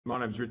My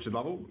name's Richard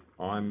Lovell.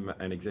 I'm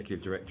an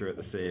Executive Director at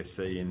the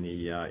CEFC in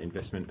the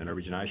Investment and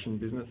Origination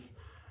business,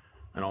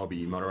 and I'll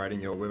be moderating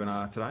your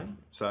webinar today.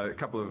 So a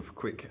couple of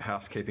quick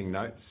housekeeping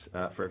notes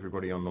for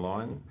everybody on the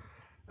line.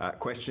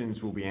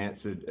 Questions will be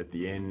answered at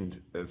the end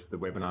of the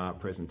webinar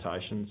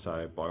presentation,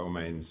 so by all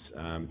means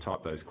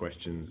type those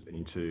questions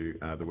into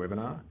the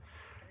webinar.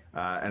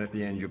 And at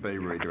the end you'll be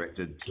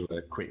redirected to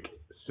a quick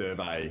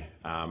survey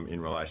in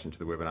relation to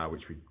the webinar,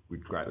 which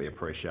we'd greatly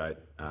appreciate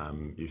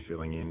you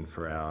filling in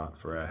for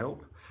our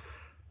help.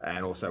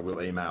 And also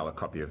we'll email a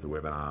copy of the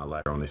webinar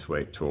later on this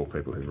week to all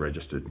people who've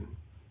registered.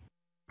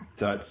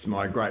 So it's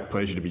my great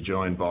pleasure to be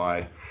joined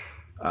by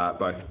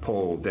both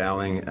Paul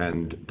Dowling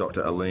and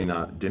Dr.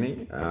 Alina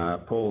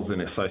Dini. Paul's an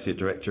Associate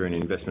Director in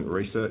Investment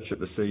Research at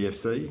the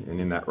CEFC,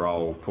 and in that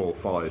role Paul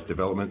follows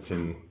developments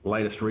in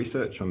latest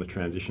research on the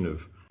transition of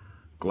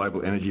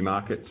global energy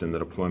markets and the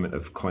deployment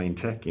of clean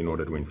tech in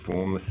order to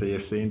inform the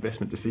CEFC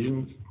investment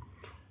decisions.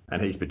 And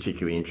he's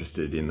particularly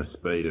interested in the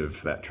speed of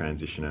that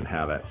transition and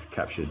how that's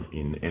captured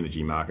in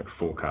energy market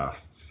forecasts.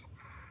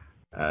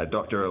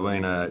 Dr.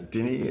 Alina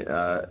Dini,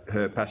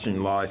 her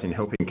passion lies in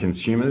helping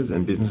consumers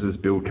and businesses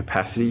build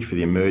capacity for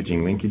the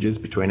emerging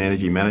linkages between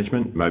energy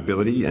management,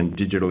 mobility and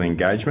digital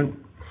engagement.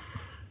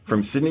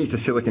 From Sydney to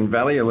Silicon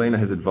Valley, Alina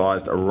has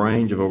advised a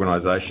range of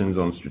organisations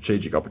on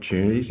strategic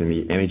opportunities in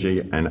the energy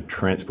and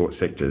transport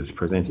sectors,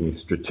 presenting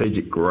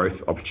strategic growth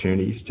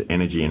opportunities to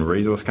energy and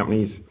resource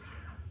companies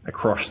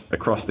across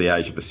the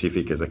Asia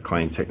Pacific as a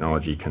clean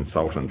technology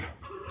consultant.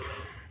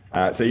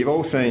 So you've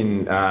all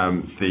seen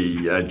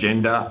the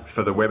agenda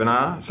for the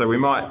webinar, so we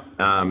might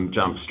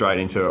jump straight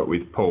into it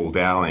with Paul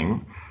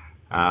Dowling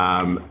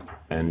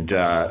and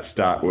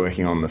start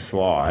working on the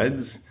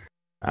slides.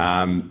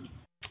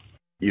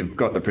 You've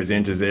got the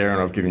presenters there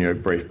and I've given you a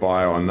brief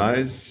bio on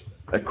those.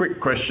 A quick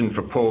question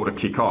for Paul to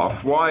kick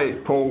off.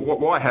 Paul,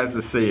 why has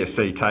the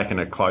CEFC taken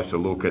a closer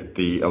look at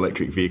the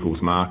electric vehicles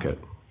market?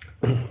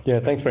 Yeah,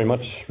 thanks very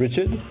much,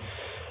 Richard.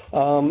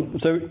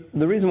 So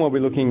the reason why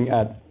we're looking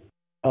at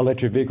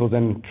electric vehicles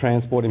and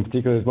transport in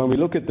particular is when we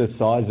look at the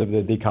size of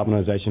the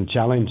decarbonisation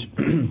challenge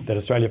that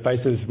Australia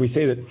faces, we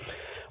see that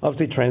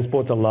obviously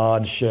transport's a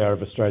large share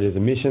of Australia's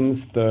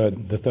emissions,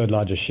 the third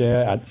largest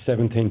share at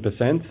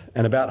 17%,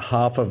 and about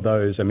half of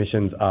those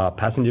emissions are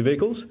passenger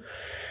vehicles.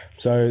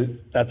 So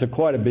that's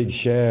quite a big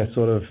share,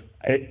 sort of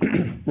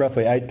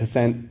roughly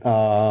 8%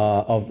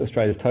 of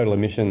Australia's total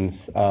emissions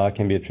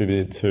can be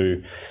attributed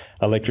to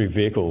electric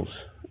vehicles.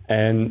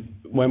 And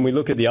when we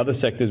look at the other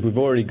sectors, we've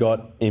already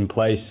got in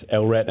place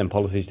LRET and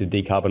policies to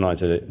decarbonise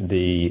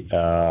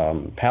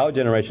the power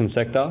generation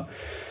sector.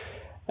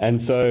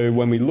 And so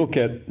when we look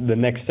at the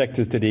next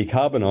sectors to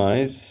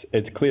decarbonise,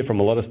 it's clear from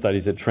a lot of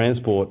studies that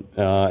transport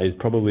is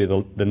probably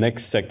the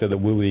next sector that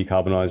will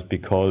decarbonise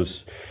because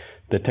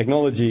the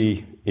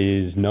technology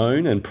is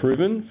known and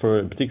proven,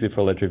 particularly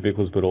for electric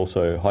vehicles, but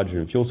also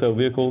hydrogen fuel cell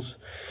vehicles.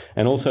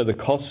 And also the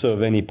costs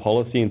of any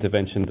policy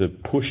intervention to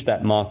push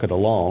that market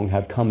along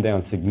have come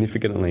down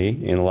significantly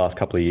in the last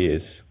couple of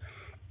years.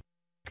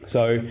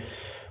 So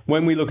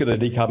when we look at the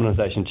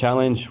decarbonisation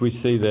challenge, we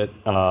see that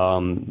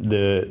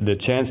the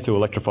chance to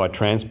electrify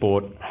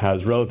transport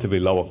has relatively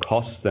lower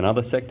costs than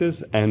other sectors,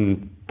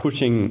 and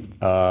pushing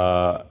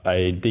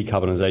a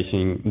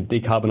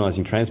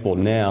decarbonising transport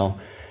now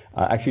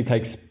actually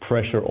takes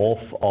pressure off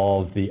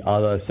of the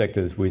other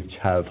sectors which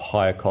have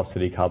higher costs to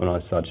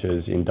decarbonise, such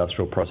as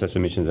industrial process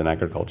emissions and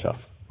agriculture.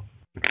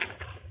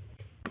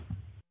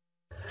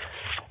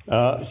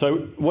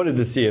 So what did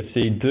the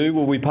CEFC do?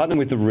 Well, we partnered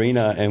with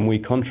ARENA and we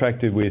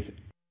contracted with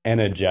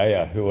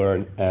Energea, who are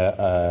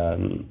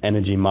an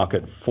energy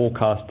market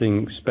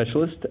forecasting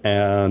specialist,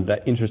 and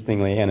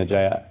interestingly,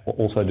 Energea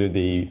also do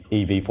the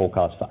EV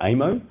forecast for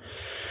AMO.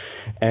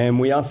 And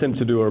we asked them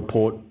to do a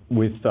report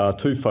with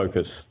two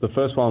focus. The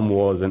first one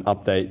was an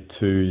update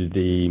to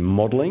the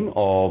modelling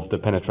of the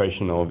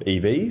penetration of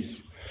EVs.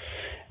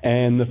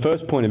 And the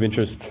first point of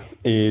interest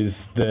is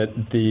that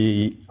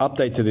the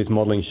update to this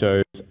modelling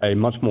shows a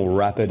much more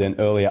rapid and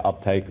earlier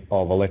uptake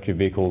of electric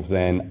vehicles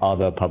than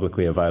other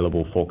publicly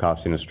available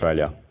forecasts in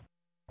Australia.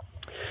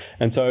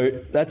 And so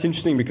that's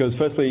interesting because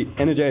firstly,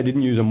 Energea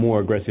didn't use a more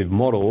aggressive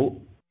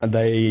model.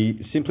 They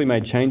simply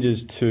made changes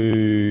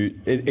to,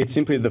 it's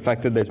simply the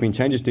fact that there's been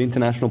changes to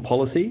international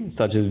policy,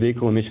 such as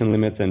vehicle emission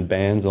limits and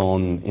bans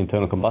on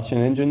internal combustion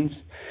engines,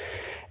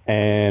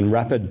 and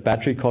rapid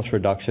battery cost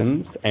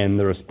reductions, and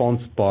the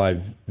response by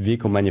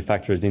vehicle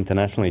manufacturers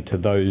internationally to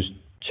those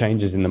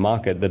changes in the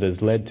market that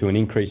has led to an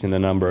increase in the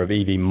number of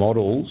EV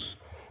models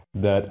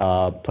that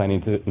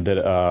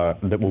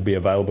that will be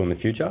available in the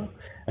future.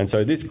 And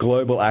so this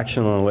global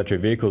action on electric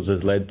vehicles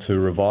has led to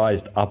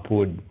revised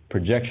upward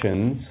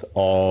projections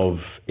of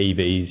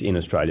EVs in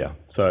Australia.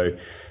 So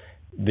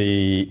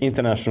the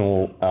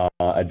international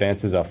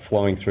advances are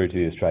flowing through to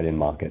the Australian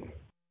market.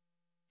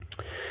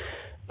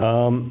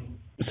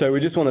 So we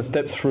just want to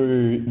step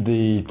through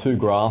the two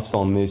graphs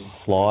on this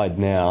slide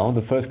now.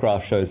 The first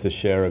graph shows the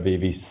share of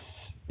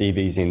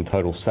EVs in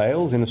total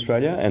sales in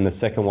Australia, and the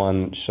second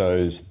one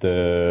shows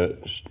the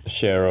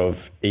share of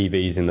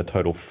EVs in the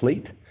total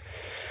fleet.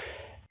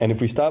 And if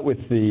we start with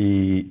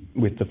the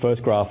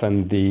first graph,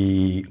 and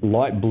the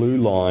light blue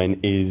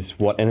line is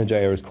what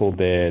Energea has called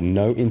their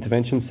no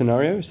intervention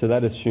scenario. So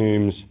that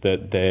assumes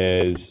that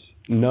there's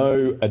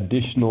no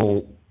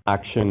additional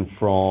action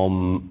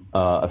from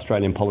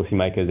Australian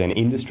policymakers and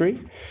industry.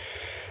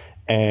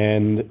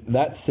 And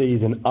that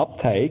sees an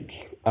uptake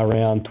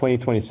around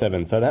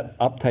 2027. So that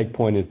uptake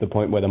point is the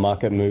point where the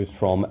market moves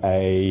from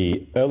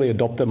a early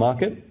adopter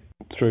market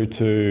through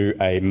to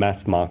a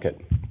mass market.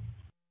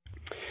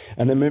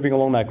 And then moving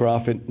along that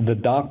graph, the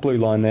dark blue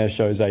line there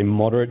shows a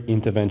moderate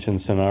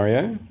intervention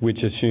scenario, which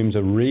assumes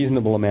a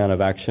reasonable amount of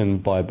action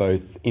by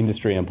both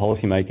industry and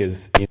policymakers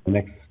in the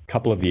next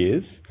couple of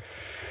years.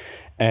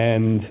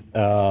 And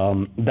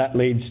that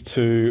leads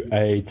to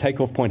a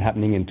takeoff point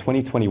happening in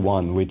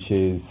 2021, which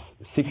is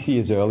 6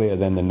 years earlier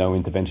than the no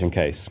intervention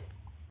case.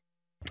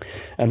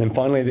 And then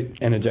finally,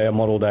 Energea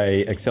modelled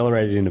a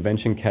accelerated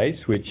intervention case,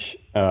 which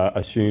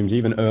assumes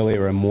even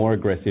earlier and more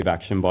aggressive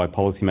action by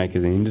policymakers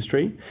and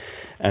industry.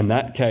 And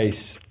that case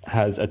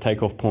has a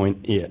takeoff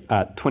point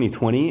at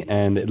 2020,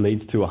 and it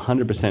leads to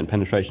 100%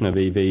 penetration of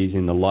EVs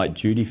in the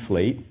light-duty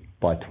fleet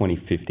by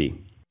 2050.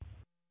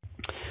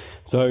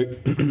 So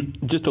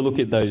just to look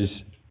at those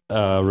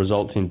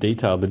results in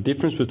detail, the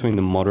difference between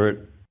the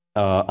moderate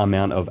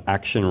amount of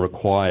action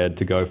required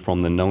to go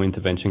from the no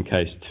intervention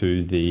case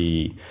to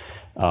the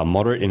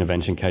moderate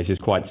intervention case is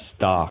quite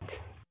stark.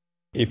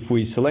 If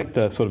we select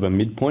a sort of a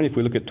midpoint, if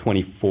we look at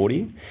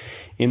 2040,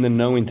 in the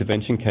no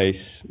intervention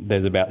case,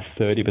 there's about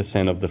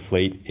 30% of the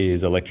fleet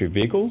is electric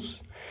vehicles,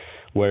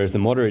 whereas the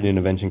moderate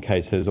intervention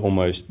case has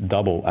almost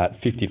double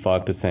at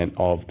 55%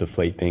 of the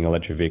fleet being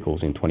electric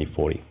vehicles in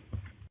 2040.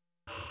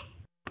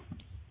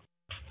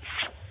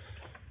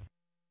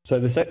 So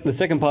the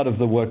second part of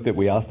the work that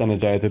we asked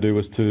Energea to do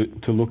was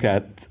to look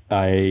at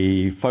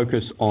a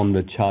focus on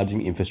the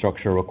charging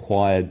infrastructure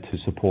required to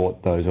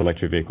support those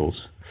electric vehicles.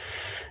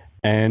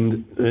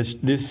 And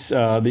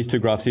these two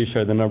graphs here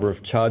show the number of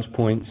charge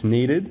points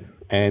needed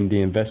and the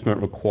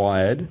investment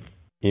required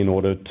in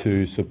order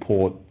to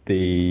support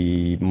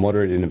the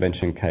moderate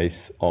intervention case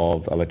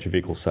of electric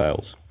vehicle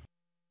sales.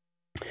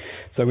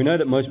 So we know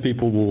that most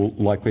people will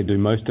likely do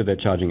most of their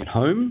charging at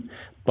home,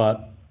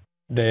 but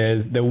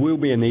there will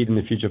be a need in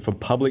the future for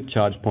public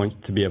charge points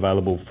to be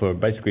available for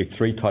basically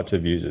three types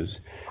of users.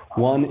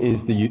 One is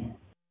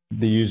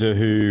the user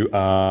who,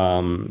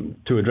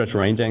 to address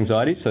range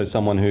anxiety, so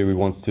someone who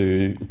wants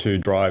to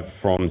drive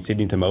from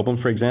Sydney to Melbourne,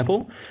 for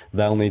example,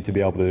 they'll need to be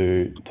able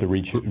to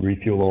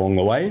refuel along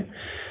the way.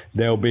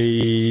 There'll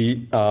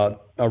be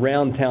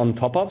around town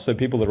top-ups, so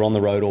people that are on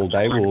the road all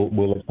day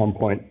will at some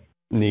point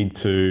need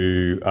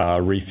to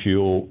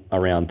refuel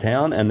around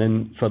town. And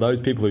then for those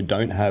people who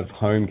don't have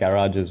home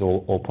garages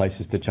or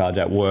places to charge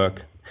at work,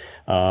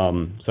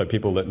 so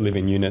people that live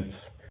in units,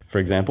 for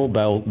example,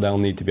 they'll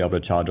need to be able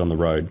to charge on the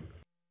road.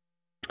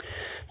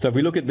 So if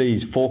we look at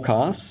these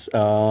forecasts,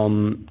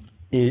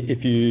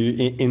 if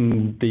you,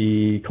 in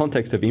the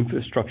context of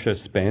infrastructure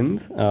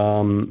spend,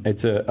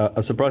 it's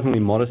a surprisingly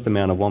modest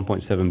amount of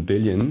 1.7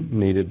 billion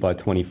needed by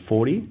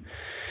 2040.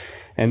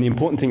 And the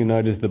important thing to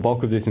note is the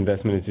bulk of this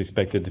investment is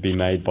expected to be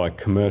made by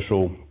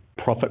commercial,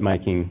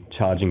 profit-making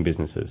charging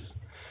businesses.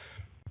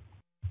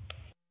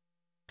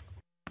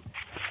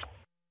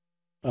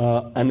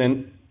 And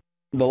then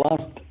the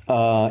last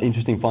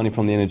interesting finding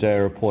from the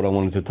Energea report I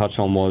wanted to touch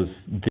on was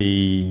the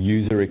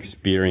user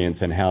experience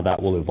and how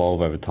that will evolve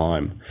over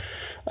time.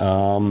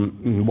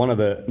 One of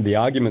the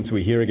arguments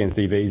we hear against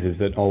EVs is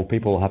that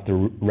people have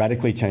to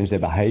radically change their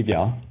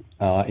behaviour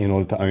in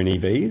order to own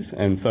EVs.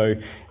 And so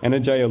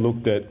Energea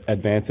looked at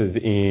advances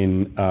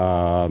in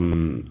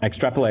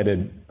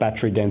extrapolated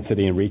battery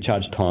density and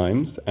recharge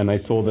times, and they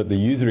saw that the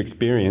user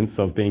experience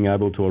of being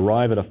able to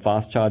arrive at a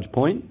fast charge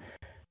point,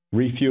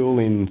 refuel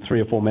in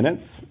 3 or 4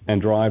 minutes,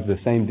 and drive the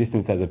same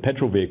distance as a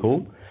petrol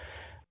vehicle,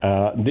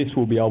 this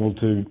will be able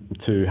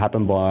to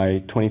happen by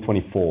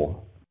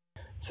 2024.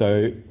 So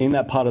in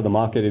that part of the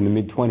market in the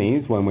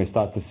mid-20s, when we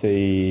start to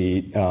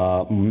see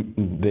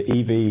the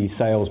EV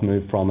sales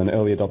move from an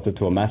early adopter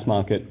to a mass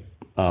market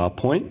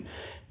point,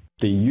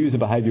 the user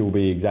behaviour will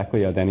be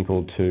exactly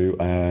identical to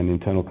an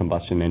internal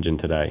combustion engine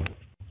today.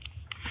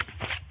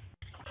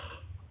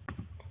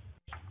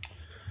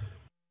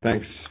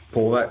 Thanks,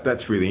 Paul.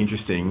 That's really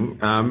interesting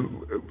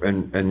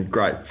and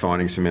great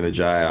findings from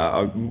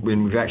Energea.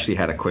 We've actually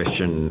had a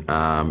question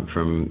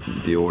from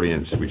the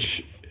audience, which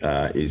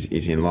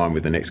is in line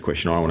with the next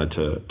question I wanted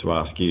to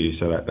ask you,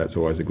 so that's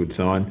always a good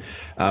sign.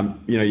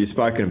 You've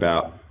spoken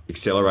about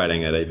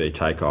accelerating at EV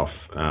takeoff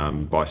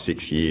by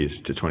 6 years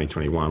to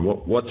 2021.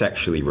 What's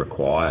actually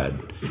required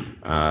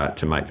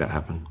to make that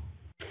happen?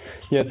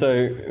 Yeah,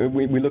 so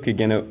we look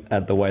again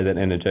at the way that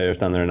Energea has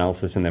done their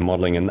analysis and their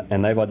modelling,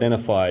 and they've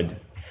identified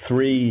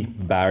 3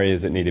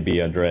 barriers that need to be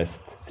addressed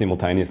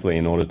simultaneously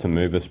in order to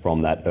move us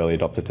from that early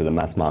adopter to the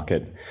mass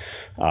market.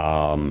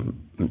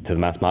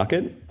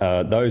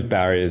 Those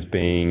barriers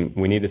being,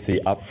 we need to see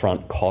the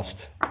upfront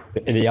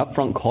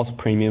cost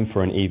premium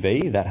for an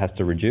EV that has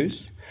to reduce.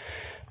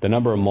 The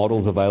number of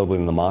models available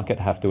in the market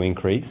have to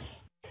increase,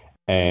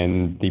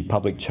 and the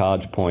public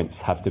charge points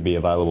have to be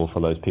available for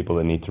those people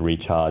that need to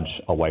recharge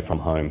away from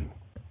home.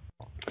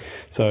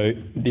 So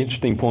the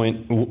interesting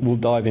point, we'll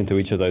dive into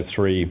each of those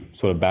three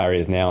sort of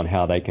barriers now and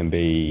how they can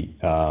be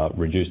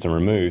reduced and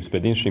removed.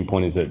 But the interesting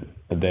point is that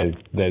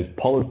there's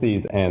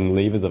policies and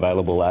levers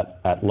available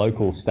at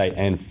local, state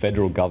and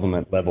federal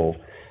government level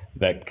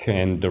that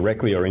can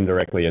directly or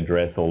indirectly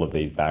address all of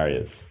these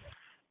barriers.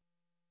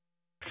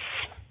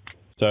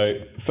 So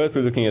first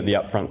we're looking at the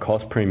upfront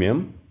cost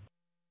premium.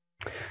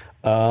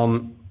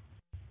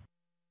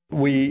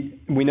 We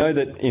know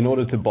that in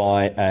order to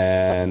buy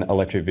an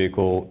electric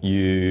vehicle,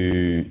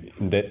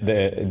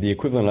 the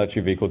equivalent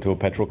electric vehicle to a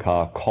petrol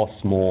car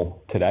costs more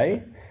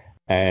today,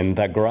 and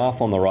that graph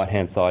on the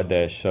right-hand side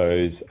there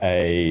shows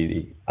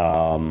a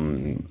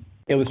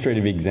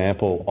illustrative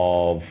example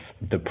of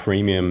the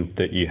premium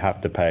that you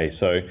have to pay.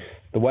 So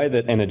the way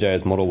that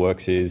Energea's model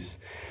works is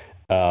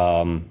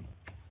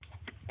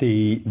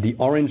the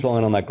orange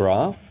line on that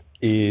graph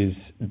is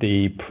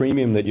the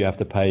premium that you have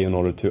to pay in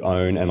order to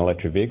own an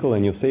electric vehicle,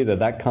 and you'll see that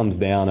that comes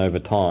down over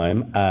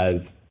time as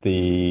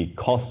the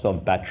costs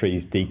of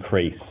batteries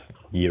decrease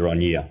year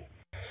on year.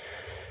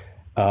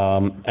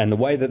 And the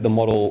way that the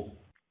model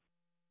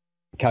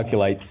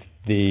calculates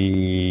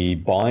the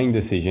buying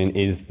decision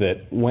is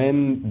that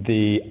when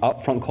the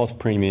upfront cost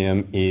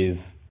premium is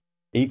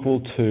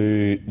equal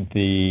to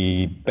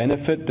the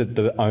benefit that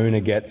the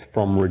owner gets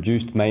from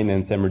reduced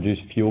maintenance and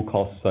reduced fuel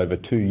costs over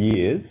 2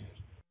 years,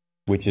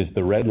 which is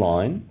the red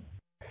line,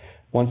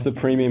 once the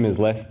premium is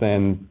less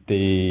than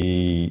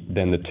the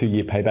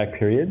 2-year payback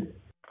period,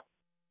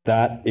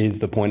 that is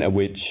the point at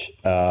which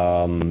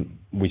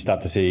we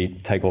start to see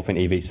takeoff in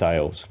EV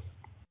sales.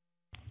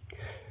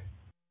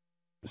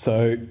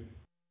 So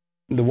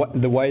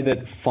the way that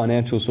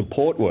financial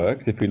support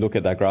works, if we look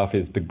at that graph,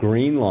 is the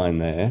green line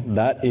there.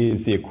 That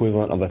is the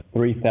equivalent of a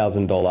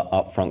 $3,000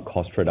 upfront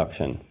cost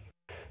reduction.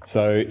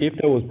 So if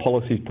there was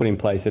policies put in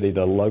place at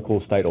either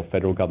local, state or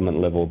federal government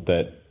level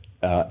that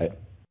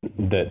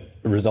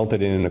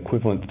resulted in an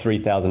equivalent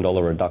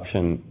 $3,000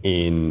 reduction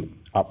in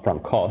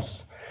upfront costs,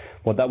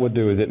 what that would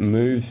do is it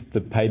moves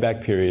the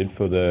payback period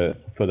for the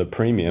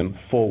premium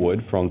forward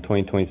from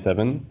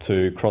 2027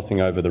 to crossing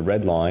over the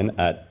red line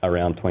at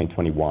around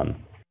 2021.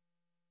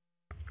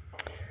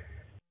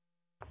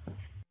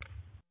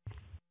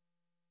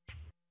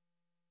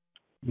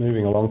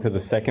 Moving along to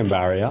the second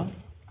barrier.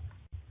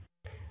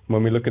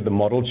 When we look at the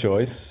model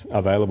choice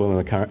available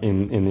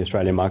in the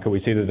Australian market,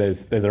 we see that there's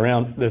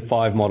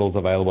 5 models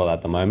available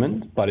at the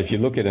moment. But if you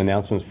look at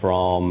announcements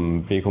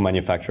from vehicle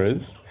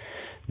manufacturers,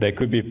 there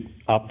could be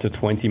up to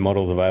 20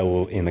 models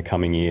available in the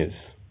coming years.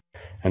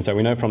 And so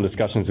we know from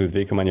discussions with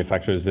vehicle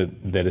manufacturers that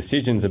their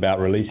decisions about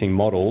releasing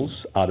models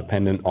are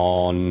dependent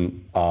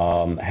on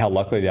how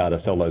likely they are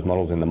to sell those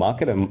models in the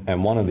market.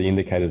 And one of the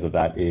indicators of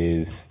that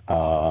is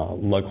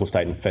local,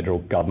 state and federal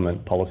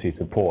government policy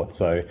support.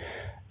 So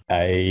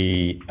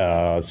a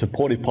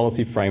supportive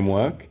policy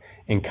framework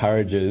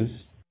encourages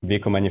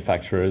vehicle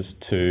manufacturers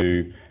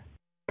to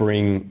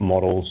bring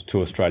models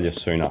to Australia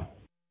sooner.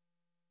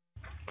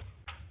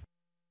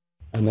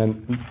 And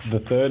then the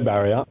third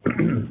barrier,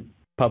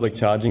 public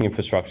charging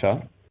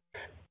infrastructure.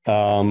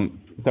 So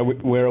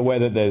we're aware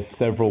that there's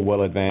several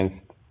well-advanced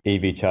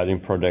EV charging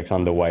projects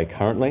underway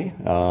currently.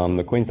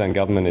 The Queensland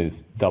government is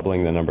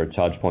doubling the number of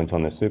charge points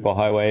on the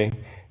superhighway.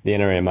 The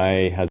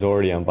NRMA has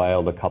already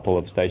unveiled a couple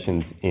of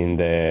stations in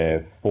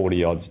their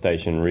 40-odd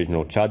station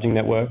regional charging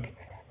network.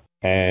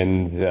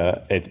 And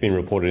it's been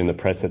reported in the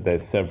press that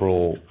there's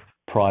several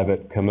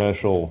private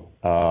commercial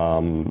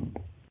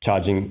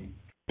charging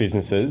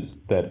businesses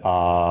that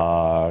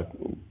are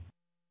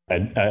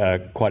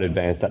quite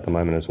advanced at the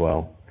moment as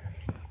well.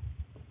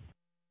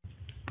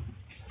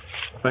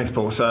 Thanks,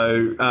 Paul.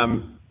 So,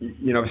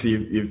 obviously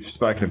you've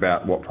spoken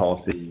about what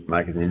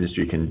policymakers and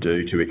industry can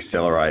do to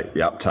accelerate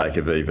the uptake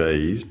of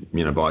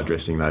EVs, by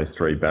addressing those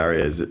 3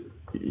 barriers.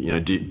 Do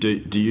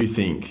you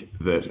think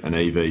that an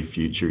EV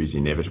future is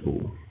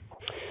inevitable?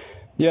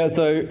 Yeah,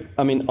 so,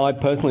 I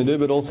personally do,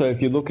 but also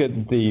if you look at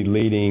the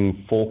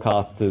leading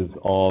forecasters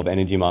of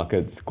energy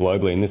markets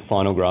globally, and this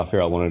final graph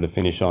here I wanted to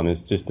finish on is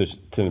just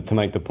to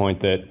make the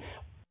point that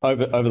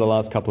over the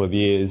last couple of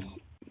years,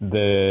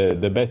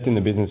 the best in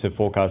the business of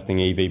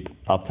forecasting EV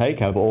uptake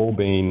have all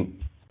been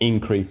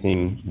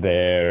increasing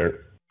their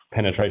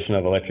penetration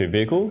of electric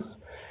vehicles.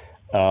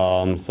 So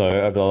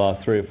over the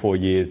last 3 or 4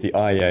 years, the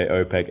IEA,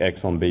 OPEC,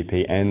 Exxon,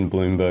 BP and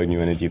Bloomberg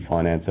New Energy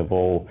Finance have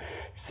all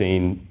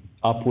seen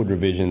upward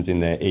revisions in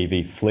their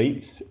EV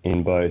fleets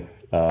in both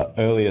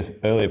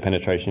earlier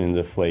penetration in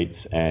the fleets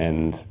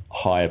and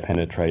higher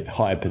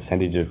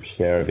percentage of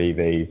share of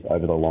EVs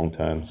over the long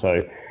term.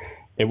 So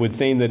it would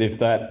seem that if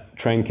that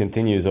trend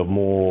continues of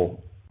more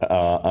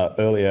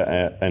earlier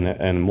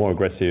and more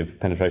aggressive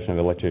penetration of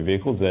electric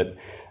vehicles, that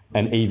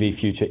an EV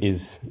future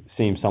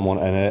seems somewhat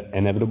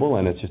inevitable,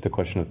 and it's just a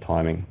question of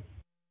timing.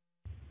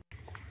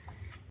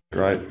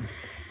 Great.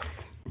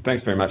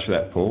 Thanks very much for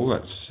that, Paul.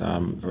 That's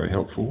very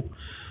helpful.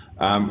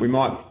 We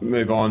might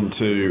move on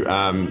to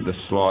the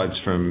slides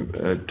from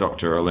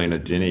Dr. Alina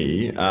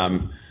Dini.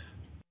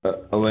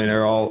 Alina,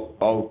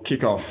 I'll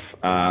kick off,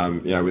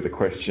 with a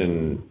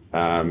question,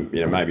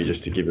 maybe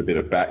just to give a bit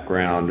of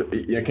background.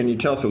 Can you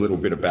tell us a little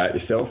bit about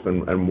yourself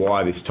and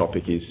why this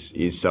topic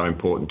is so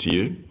important to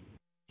you?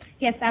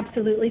 Yes,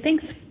 absolutely.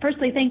 Thanks.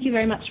 Firstly, thank you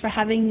very much for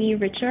having me,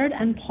 Richard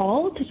and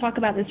Paul, to talk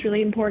about this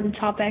really important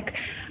topic.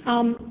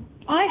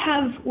 I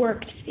have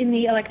worked in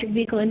the electric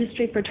vehicle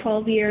industry for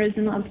 12 years,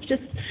 and I've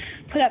just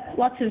put up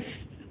lots of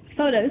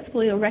photos,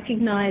 you'll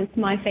recognize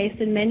my face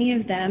in many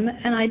of them,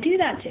 and I do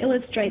that to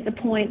illustrate the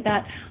point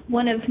that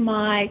one of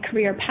my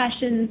career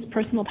passions,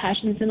 personal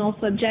passions, and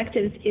also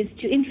objectives is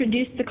to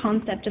introduce the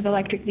concept of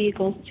electric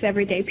vehicles to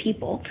everyday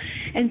people.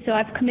 And so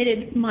I've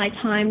committed my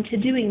time to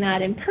doing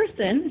that in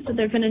person. So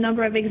there have been a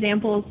number of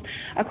examples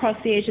across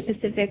the Asia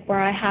Pacific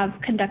where I have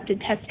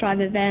conducted test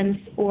drive events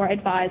or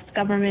advised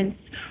governments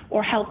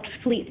or helped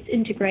fleets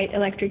integrate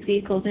electric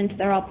vehicles into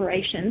their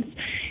operations.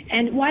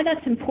 And why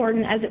that's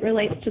important as it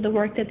relates to the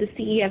work that the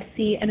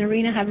CEFC and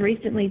ARENA have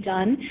recently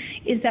done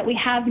is that we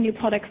have new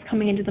products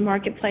coming into the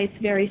marketplace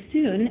very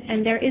soon,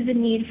 and there is a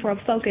need for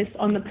a focus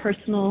on the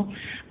personal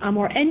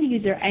or end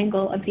user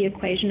angle of the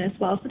equation as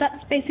well. So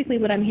that's basically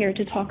what I'm here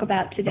to talk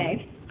about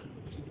today.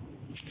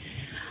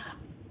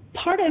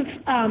 Part of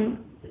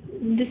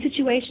the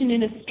situation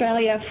in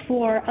Australia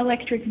for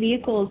electric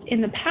vehicles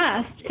in the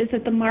past is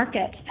that the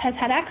market has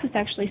had access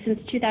actually since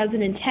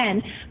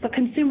 2010, but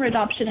consumer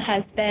adoption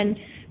has been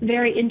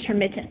very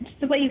intermittent.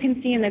 So what you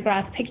can see in the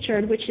graph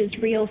pictured, which is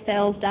real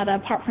sales data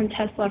apart from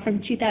Tesla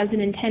from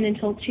 2010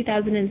 until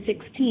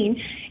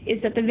 2016,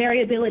 is that the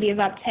variability of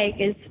uptake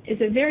is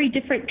a very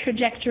different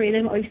trajectory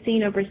than what we've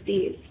seen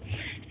overseas.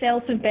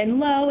 Sales have been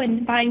low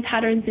and buying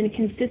patterns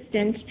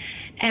inconsistent,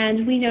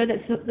 and we know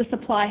that the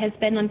supply has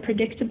been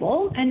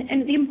unpredictable.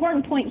 And the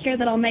important point here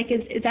that I'll make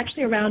is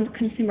actually around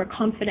consumer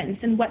confidence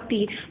and what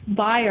the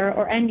buyer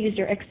or end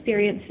user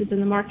experiences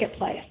in the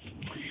marketplace.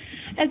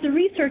 As a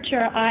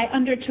researcher, I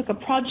undertook a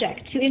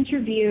project to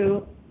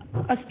interview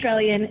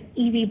Australian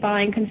EV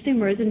buying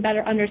consumers and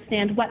better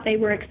understand what they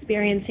were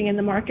experiencing in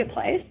the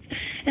marketplace.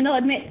 And I'll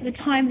admit the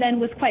time then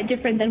was quite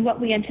different than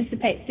what we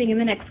anticipate seeing in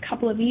the next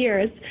couple of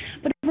years.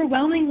 But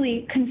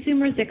overwhelmingly,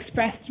 consumers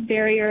expressed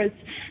barriers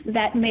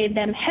that made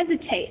them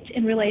hesitate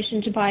in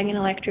relation to buying an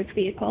electric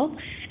vehicle.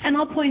 And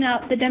I'll point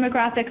out the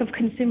demographic of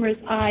consumers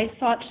I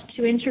sought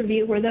to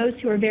interview were those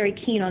who are very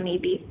keen on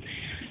EV.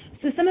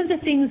 So some of the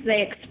things they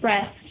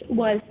expressed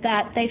was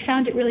that they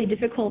found it really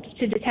difficult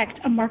to detect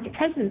a market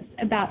presence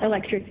about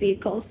electric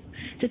vehicles.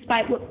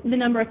 Despite the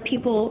number of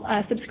people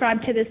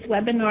subscribed to this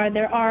webinar,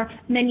 there are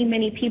many,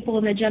 many people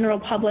in the general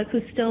public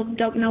who still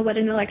don't know what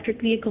an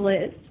electric vehicle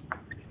is.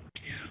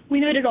 We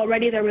noted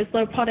already there was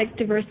low product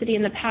diversity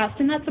in the past,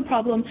 and that's a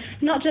problem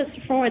not just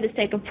for the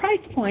sake of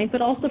price point,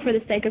 but also for the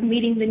sake of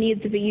meeting the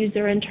needs of a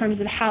user in terms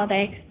of how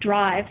they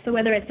drive. So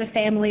whether it's a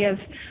family of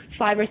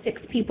 5 or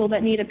 6 people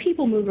that need a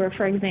people mover,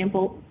 for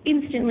example,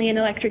 instantly an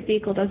electric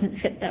vehicle doesn't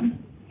fit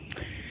them.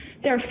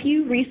 There are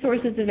few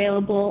resources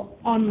available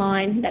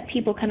online that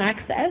people can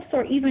access,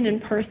 or even in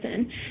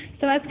person.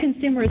 So as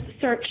consumers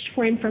search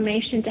for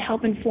information to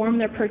help inform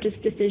their purchase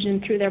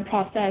decision through their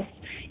process,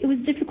 it was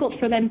difficult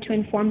for them to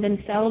inform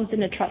themselves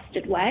in a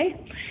trusted way.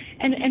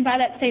 And by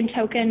that same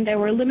token, there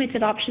were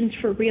limited options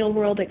for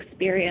real-world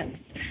experience.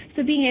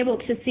 So being able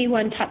to see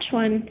one, touch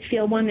one,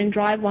 feel one, and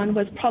drive one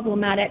was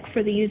problematic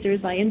for the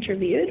users I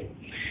interviewed.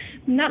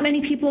 Not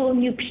many people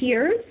knew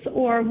peers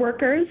or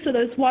workers, so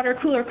those water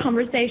cooler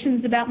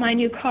conversations about my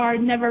new car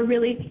never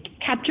really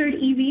captured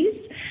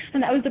EVs,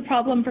 and that was a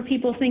problem for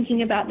people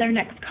thinking about their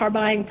next car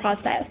buying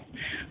process,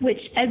 which,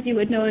 as you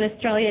would know, in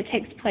Australia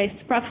takes place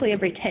roughly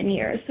every 10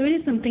 years, so it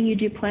is something you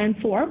do plan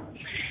for.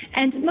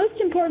 And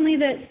most importantly,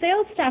 the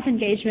sales staff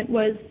engagement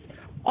was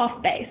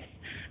off-base.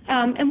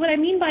 And what I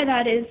mean by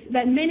that is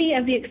that many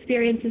of the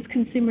experiences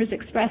consumers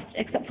expressed,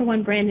 except for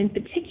one brand in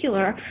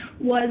particular,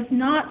 was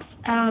not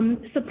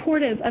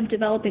supportive of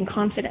developing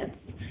confidence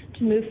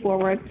to move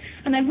forward.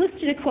 And I've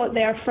listed a quote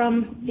there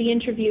from the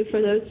interview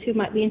for those who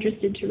might be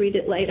interested to read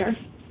it later.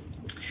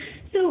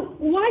 So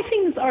why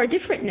things are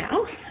different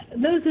now?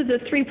 Those are the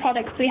 3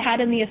 products we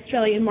had in the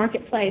Australian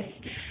marketplace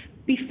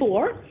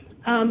before.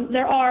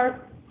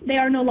 They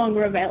are no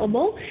longer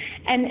available,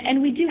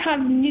 and we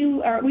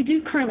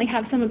do currently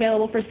have some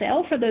available for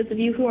sale for those of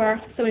you who are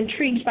so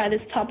intrigued by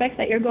this topic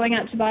that you're going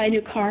out to buy a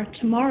new car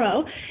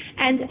tomorrow.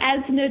 And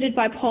as noted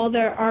by Paul,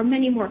 there are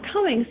many more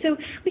coming. So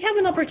we have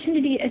an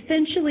opportunity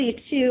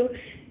essentially to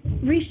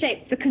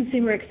reshape the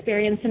consumer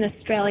experience in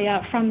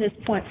Australia from this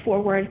point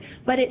forward,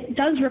 but it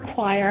does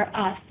require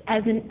us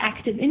as an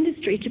active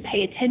industry to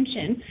pay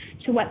attention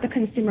to what the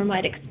consumer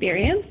might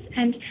experience.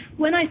 And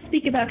when I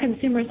speak about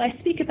consumers, I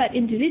speak about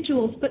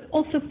individuals, but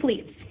also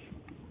fleets.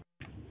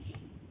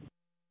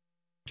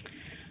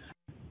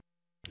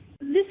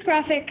 This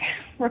graphic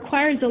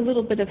requires a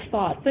little bit of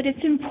thought, but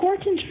it's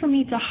important for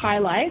me to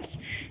highlight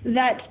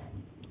that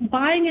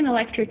buying an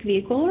electric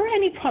vehicle, or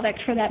any product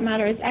for that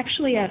matter, is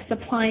actually a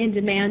supply and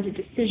demand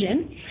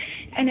decision.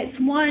 And it's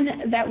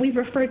one that we've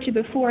referred to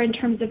before in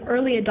terms of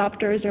early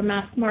adopters or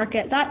mass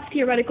market. That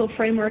theoretical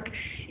framework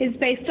is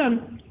based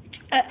on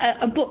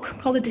a book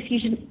called The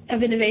Diffusion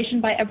of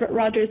Innovation by Everett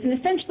Rogers, and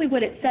essentially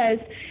what it says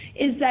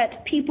is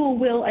that people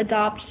will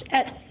adopt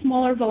at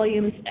smaller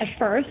volumes at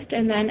first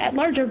and then at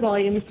larger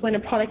volumes when a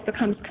product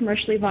becomes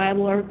commercially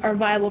viable or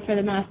viable for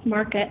the mass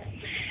market.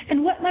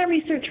 And what my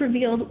research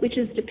revealed, which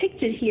is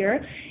depicted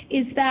here,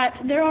 is that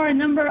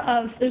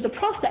there's a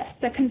process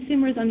that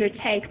consumers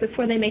undertake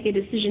before they make a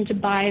decision to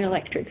buy an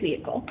electric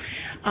vehicle.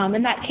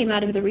 And that came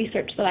out of the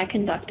research that I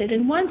conducted.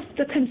 And once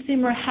the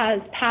consumer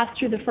has passed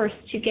through the first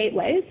two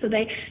gateways, so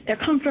they're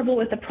comfortable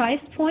with the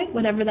price point,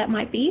 whatever that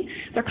might be,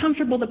 they're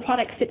comfortable the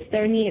product fits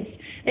their needs,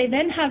 they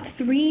then have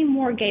 3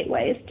 more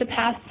gateways to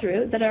pass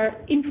through that are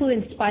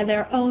influenced by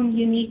their own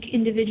unique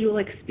individual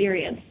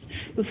experience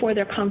before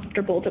they're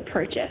comfortable to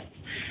purchase.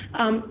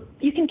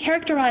 You can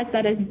characterize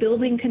that as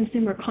building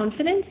consumer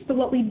confidence, but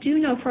what we do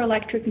know for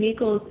electric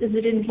vehicles is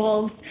it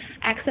involves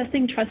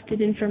accessing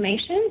trusted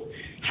information,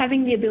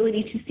 having the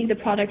ability to see the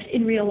product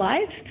in real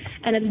life,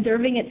 and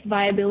observing its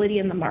viability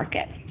in the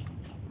market.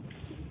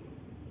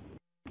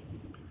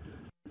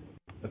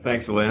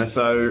 Thanks, Alina.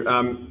 So,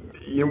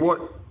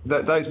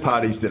 those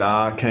parties that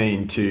are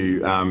keen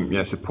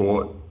to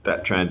support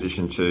that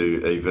transition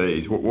to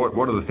EVs,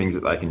 what are the things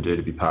that they can do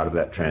to be part of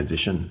that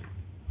transition?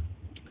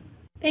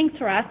 Thanks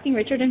for asking,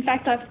 Richard. In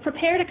fact, I've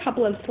prepared a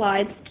couple of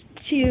slides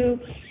to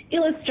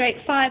illustrate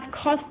 5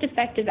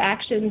 cost-effective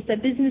actions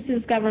that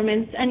businesses,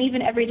 governments, and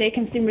even everyday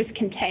consumers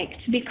can take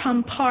to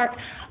become part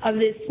of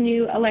this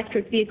new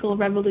electric vehicle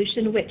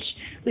revolution, which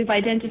we've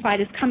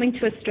identified as coming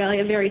to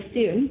Australia very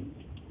soon.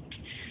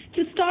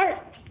 To start,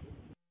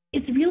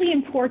 it's really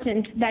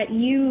important that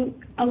you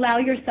allow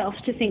yourself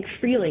to think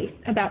freely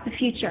about the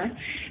future.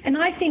 And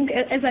I think,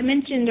 as I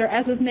mentioned, or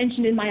as was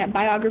mentioned in my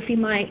biography,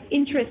 my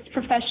interest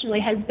professionally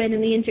has been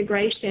in the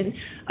integration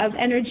of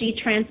energy,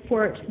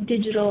 transport,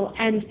 digital,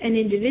 and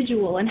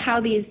individual, and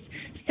how these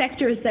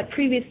sectors that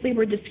previously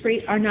were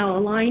discrete are now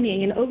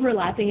aligning and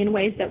overlapping in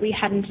ways that we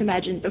hadn't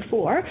imagined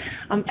before.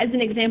 As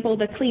an example,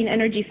 the Clean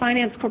Energy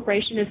Finance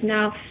Corporation is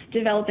now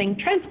developing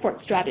transport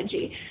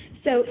strategy.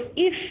 So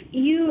if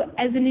you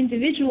as an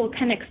individual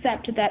can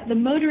accept that the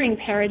motoring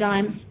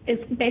paradigm is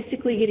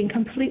basically getting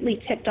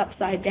completely tipped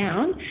upside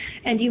down,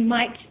 and you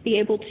might be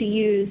able to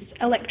use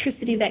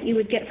electricity that you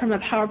would get from a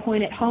power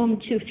point at home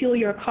to fuel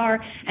your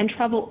car and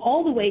travel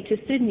all the way to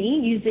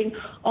Sydney using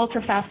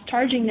ultra-fast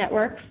charging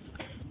networks,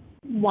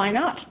 why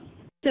not?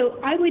 So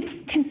I would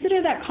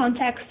consider that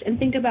context and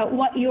think about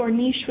what your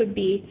niche would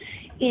be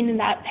in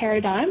that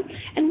paradigm.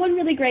 And one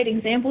really great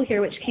example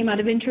here, which came out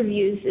of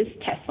interviews, is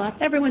Tesla.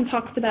 Everyone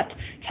talks about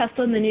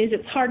Tesla in the news.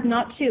 It's hard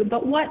not to.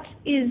 But what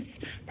is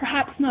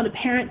perhaps not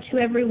apparent to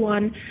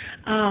everyone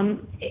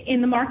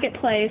in the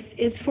marketplace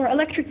is for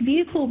electric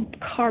vehicle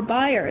car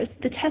buyers,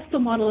 the Tesla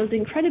model is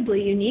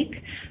incredibly unique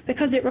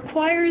because it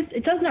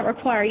does not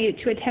require you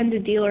to attend a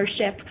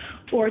dealership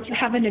or to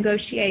have a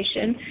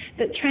negotiation.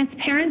 The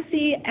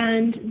transparency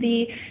and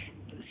the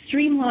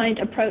streamlined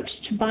approach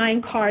to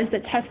buying cars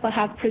that Tesla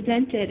have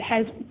presented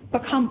has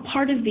become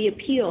part of the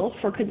appeal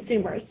for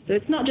consumers. So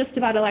it's not just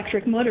about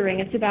electric motoring,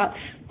 it's about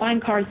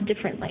buying cars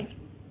differently.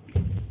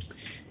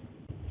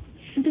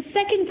 The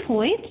second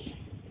point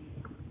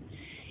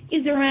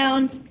is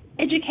around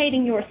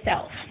educating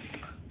yourself.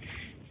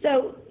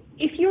 So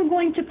if you're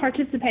going to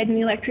participate in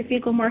the electric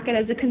vehicle market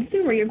as a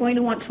consumer, you're going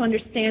to want to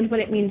understand what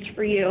it means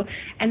for you.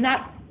 And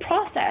that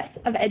process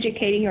of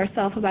educating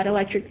yourself about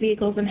electric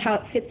vehicles and how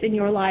it fits in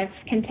your life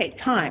can take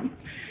time.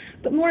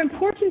 But more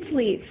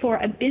importantly, for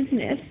a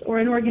business or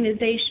an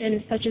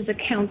organization such as a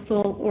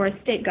council or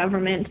a state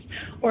government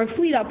or a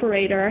fleet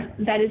operator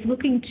that is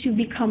looking to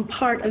become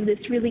part of this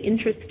really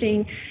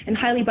interesting and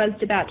highly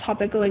buzzed about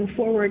topic going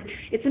forward,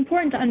 it's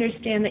important to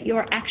understand that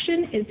your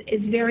action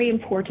is very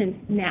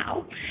important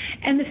now.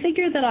 And the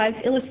figure that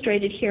I've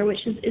illustrated here,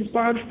 which is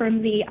borrowed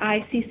from the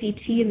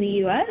ICCT in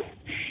the US,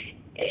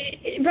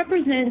 it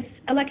represents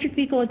electric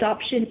vehicle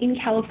adoption in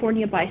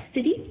California by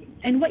city.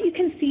 And what you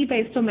can see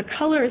based on the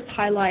colors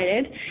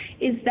highlighted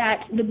is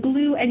that the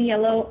blue and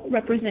yellow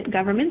represent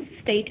governments,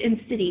 state and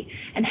city,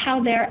 and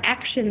how their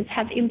actions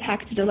have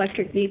impacted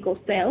electric vehicle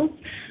sales.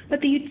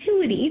 But the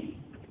utility,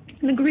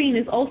 the green,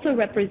 is also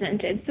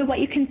represented. So what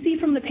you can see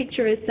from the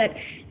picture is that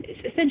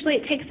essentially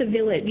it takes a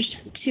village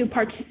to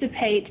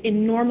participate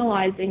in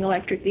normalizing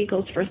electric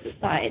vehicles for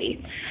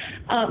society.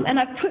 And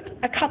I've put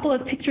a couple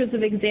of pictures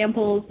of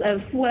examples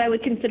of what I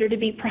would consider to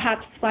be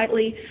perhaps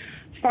slightly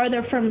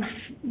farther from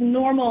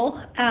normal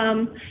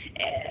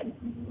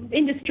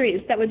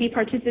industries that would be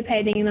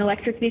participating in the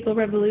electric vehicle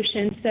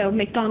revolution. So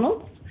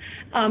McDonald's,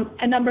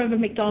 a number of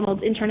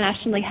McDonald's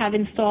internationally have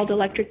installed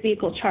electric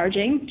vehicle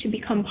charging to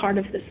become part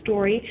of the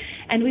story.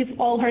 And we've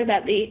all heard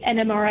about the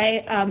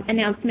NMRA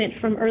announcement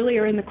from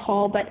earlier in the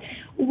call, but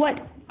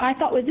what I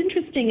thought was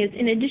interesting is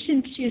in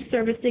addition to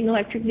servicing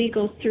electric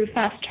vehicles through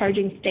fast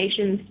charging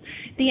stations,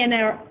 the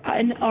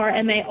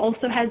NRMA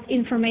also has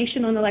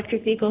information on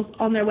electric vehicles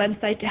on their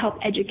website to help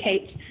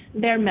educate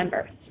their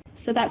members.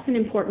 So that's an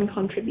important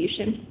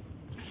contribution.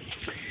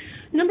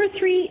 Number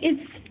 3 is,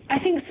 I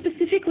think,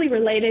 specifically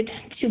related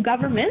to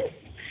governments,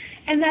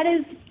 and that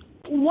is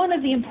one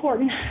of the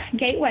important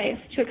gateways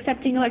to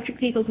accepting electric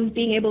vehicles is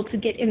being able to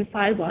get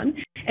inside one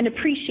and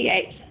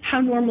appreciate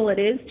how normal it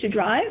is to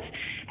drive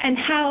and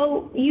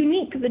how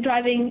unique the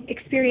driving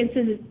experience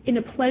is in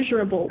a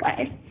pleasurable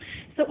way.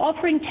 So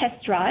offering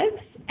test drives,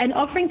 and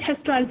offering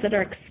test drives that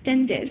are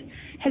extended,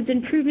 has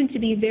been proven to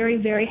be very,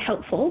 very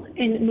helpful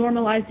in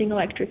normalizing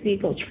electric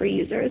vehicles for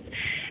users.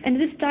 And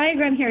this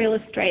diagram here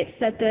illustrates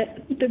that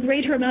the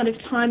greater amount of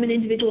time an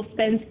individual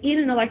spends in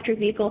an electric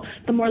vehicle,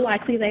 the more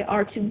likely they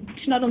are to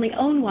not only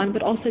own one,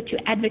 but also to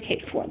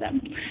advocate for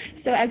them.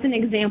 So as an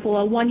example,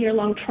 a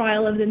one-year-long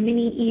trial of the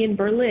Mini E in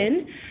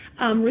Berlin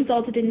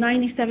resulted in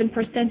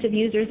 97% of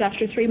users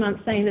after 3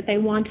 months saying that they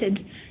wanted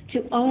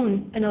to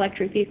own an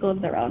electric vehicle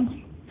of their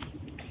own.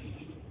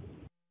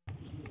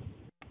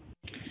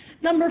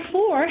 Number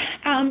 4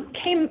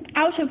 came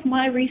out of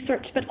my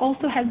research, but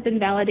also has been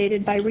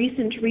validated by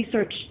recent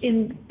research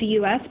in the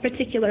US,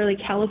 particularly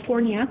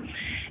California,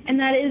 and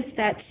that is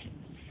that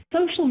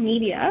social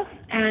media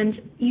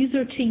and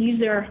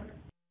user-to-user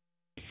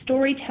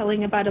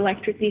storytelling about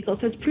electric vehicles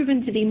has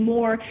proven to be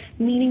more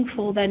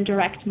meaningful than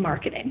direct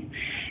marketing.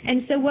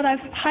 And so what I've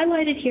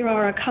highlighted here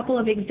are a couple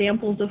of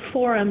examples of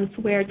forums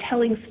where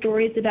telling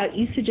stories about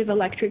usage of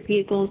electric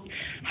vehicles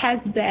has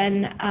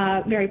been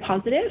very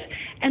positive,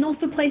 and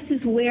also places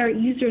where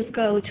users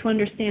go to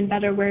understand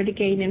better where to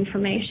gain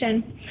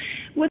information.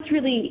 What's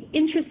really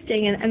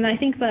interesting, and I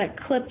think the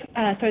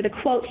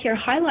quote here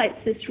highlights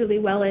this really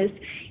well, is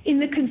in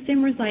the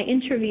consumers I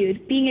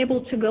interviewed, being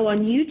able to go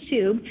on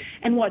YouTube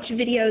and watch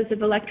videos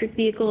of electric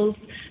vehicles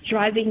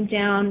driving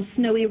down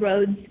snowy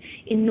roads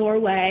in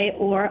Norway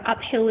or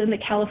uphill in the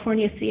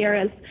California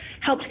Sierras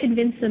helped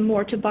convince them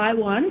more to buy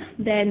one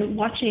than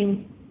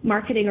watching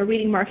marketing or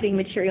reading marketing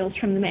materials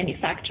from the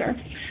manufacturer.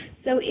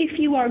 So if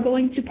you are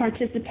going to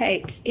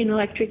participate in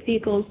electric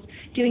vehicles,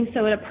 doing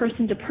so at a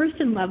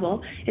person-to-person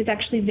level is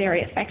actually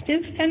very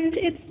effective, and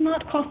it's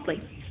not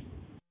costly.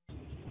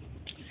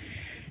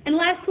 And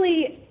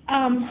lastly,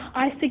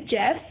 I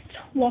suggest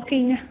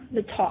walking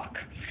the talk.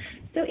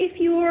 So if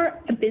you're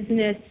a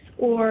business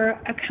or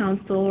a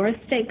council or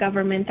a state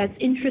government that's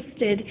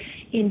interested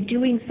in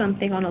doing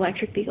something on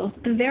electric vehicles,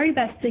 the very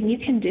best thing you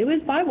can do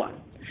is buy one.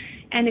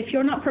 And if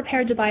you're not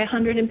prepared to buy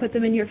 100 and put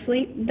them in your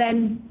fleet,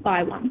 then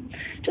buy one.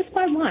 Just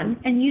buy one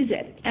and use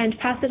it and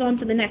pass it on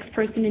to the next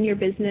person in your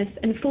business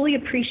and fully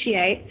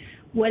appreciate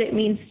what it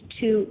means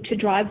to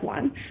drive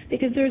one,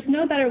 because there's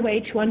no better way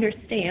to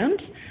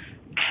understand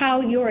how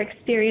your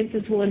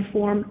experiences will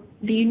inform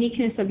the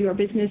uniqueness of your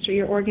business or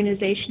your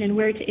organization and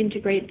where to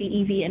integrate the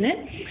EV in it.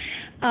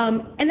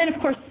 And then,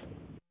 of course,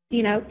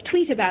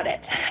 tweet about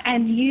it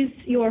and use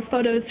your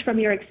photos from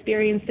your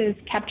experiences,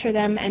 capture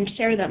them and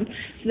share them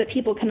so that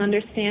people can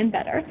understand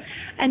better.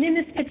 And in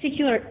this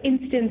particular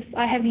instance,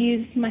 I have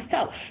used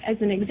myself as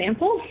an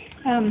example.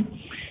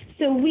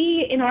 So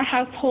we, in our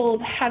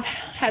household, have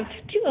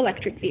 2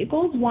 electric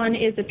vehicles. One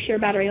is a pure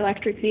battery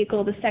electric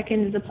vehicle. The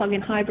second is a plug-in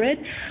hybrid.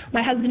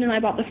 My husband and I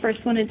bought the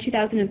first one in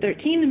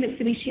 2013, the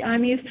Mitsubishi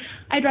i-MiEV.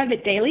 I drive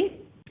it daily.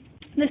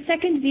 The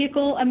second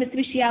vehicle, a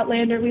Mitsubishi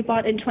Outlander, we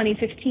bought in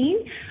 2015.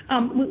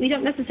 We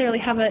don't necessarily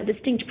have a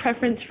distinct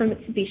preference for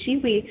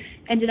Mitsubishi. We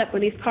ended up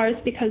with these cars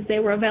because they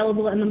were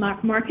available in the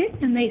market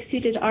and they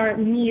suited our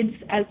needs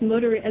as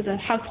a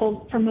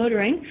household for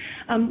motoring.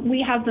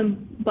 We have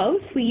them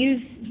both. We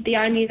use the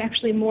i-MiEV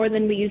actually more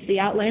than we use the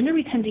Outlander.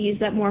 We tend to use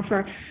that more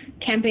for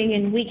camping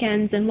and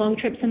weekends and long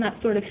trips and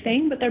that sort of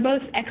thing, but they're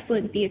both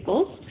excellent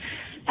vehicles.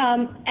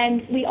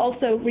 And we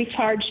also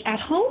recharge at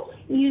home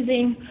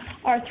using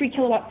our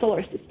 3-kilowatt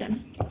solar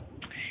system.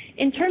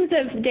 In terms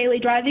of daily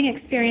driving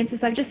experiences,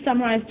 I've just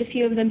summarized a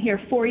few of them here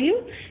for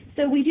you.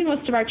 So we do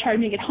most of our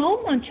charging at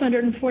home on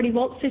 240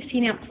 volts,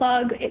 15 amp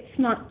plug. It's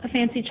not a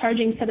fancy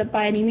charging setup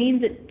by any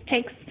means. It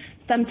takes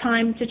some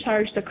time to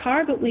charge the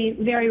car, but we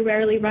very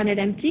rarely run it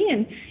empty.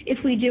 And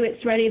if we do,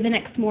 it's ready the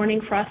next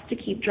morning for us to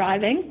keep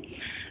driving.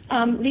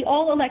 The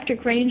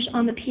all-electric range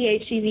on the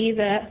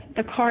PHEV,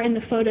 the car in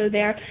the photo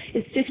there,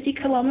 is 50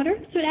 kilometers.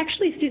 So it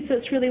actually suits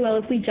us really well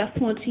if we just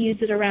want to use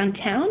it around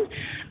town.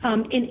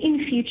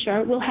 In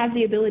future, we'll have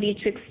the ability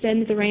to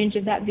extend the range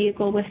of that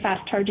vehicle with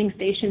fast charging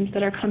stations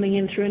that are coming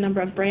in through a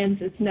number of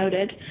brands, as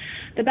noted.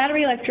 The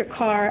battery electric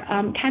car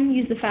can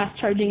use the fast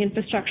charging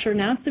infrastructure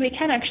now, so we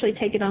can actually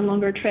take it on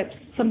longer trips,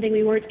 something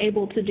we weren't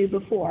able to do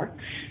before.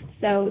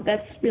 So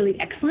that's really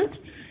excellent.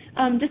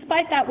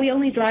 Despite that, we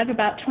only drive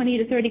about 20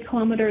 to 30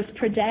 kilometers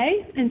per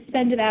day and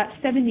spend about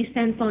 70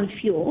 cents on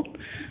fuel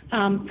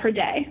per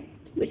day,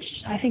 which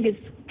I think is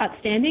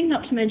outstanding,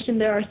 not to mention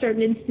there are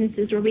certain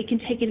instances where we can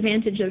take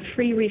advantage of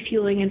free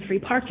refueling and free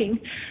parking,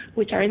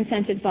 which are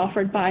incentives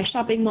offered by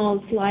shopping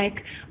malls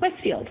like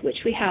Westfield, which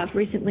we have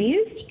recently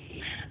used.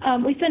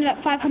 We spend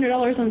about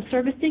 $500 on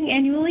servicing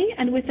annually,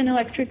 and with an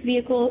electric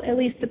vehicle, at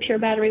least the pure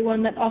battery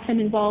one, that often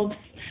involves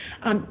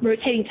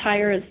rotating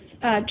tires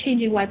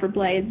changing wiper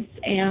blades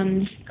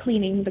and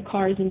cleaning the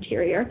car's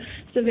interior.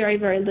 So very,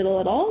 very little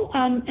at all.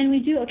 And we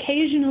do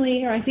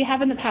occasionally, or we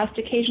have in the past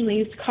occasionally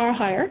used car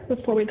hire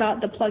before we got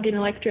the plug-in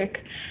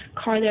electric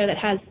car there that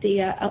has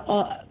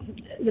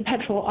the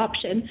petrol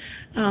option.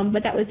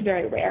 But that was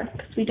very rare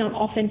because we don't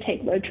often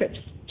take road trips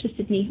to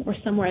Sydney or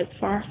somewhere as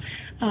far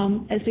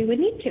as we would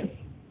need to.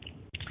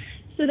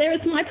 So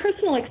there's my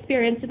personal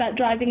experience about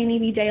driving an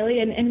EV daily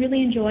and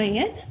really enjoying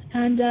it.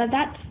 And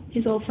that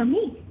is all from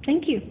me.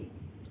 Thank you.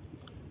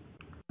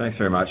 Thanks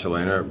very much,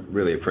 Alina.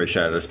 Really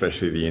appreciate it,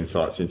 especially the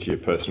insights into your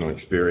personal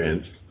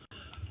experience.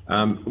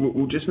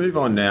 We'll just move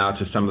on now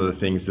to some of the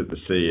things that the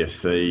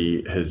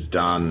CEFC has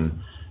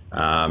done.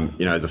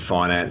 The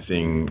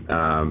financing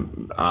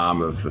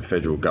arm of the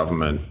federal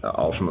government,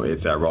 ultimately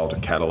it's our role to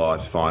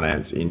catalyse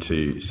finance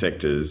into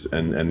sectors,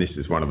 and this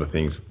is one of the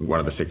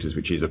sectors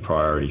which is a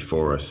priority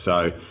for us. So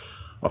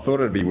I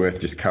thought it'd be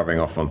worth just covering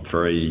off on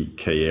three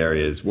key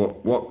areas.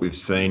 What we've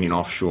seen in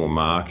offshore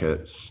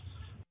markets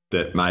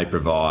that may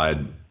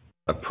provide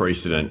a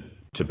precedent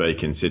to be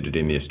considered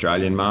in the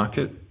Australian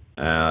market,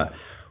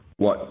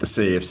 what the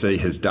CEFC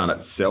has done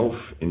itself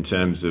in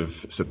terms of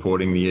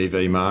supporting the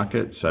EV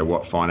market, so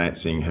what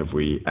financing have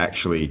we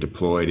actually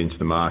deployed into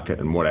the market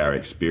and what our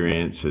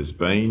experience has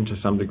been to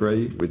some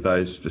degree with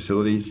those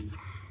facilities,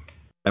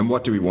 and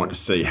what do we want to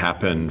see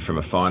happen from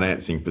a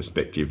financing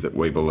perspective that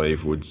we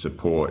believe would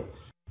support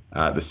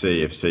the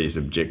CEFC's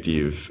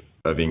objective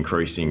of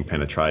increasing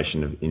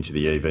penetration into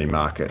the EV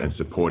market and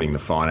supporting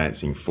the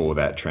financing for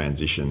that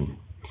transition.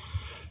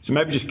 So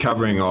maybe just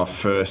covering off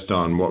first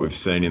on what we've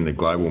seen in the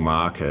global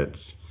markets.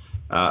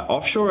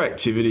 Offshore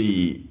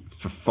activity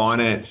for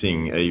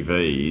financing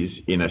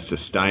EVs in a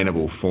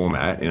sustainable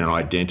format, in an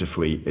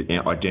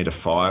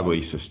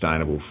identifiably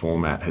sustainable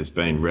format, has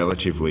been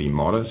relatively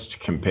modest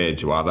compared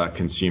to other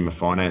consumer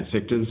finance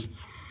sectors.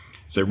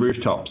 So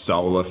rooftop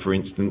solar, for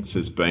instance,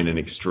 has been an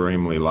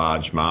extremely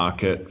large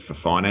market for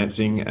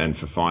financing and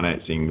for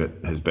financing that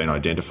has been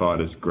identified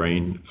as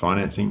green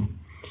financing.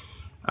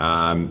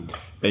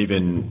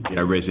 Even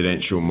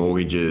residential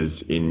mortgages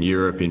in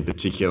Europe in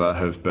particular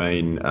have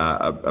been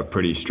a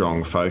pretty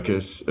strong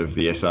focus of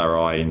the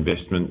SRI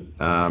investment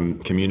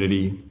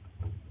community.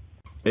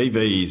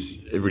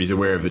 EVs, everybody's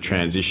aware of the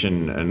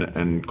transition,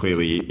 and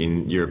clearly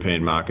in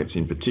European markets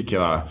in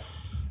particular,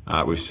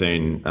 we've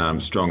seen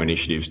strong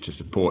initiatives to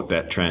support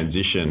that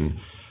transition,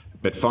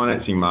 but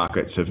financing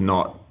markets have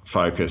not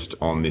focused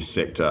on this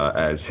sector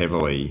as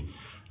heavily.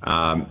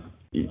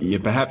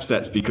 Perhaps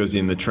that's because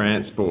in the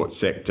transport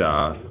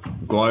sector,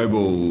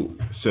 global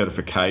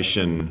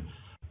certification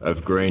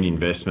of green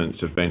investments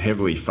have been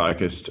heavily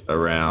focused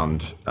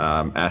around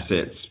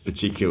assets,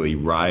 particularly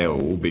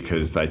rail,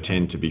 because they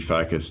tend to be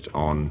focused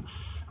on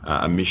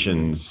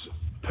emissions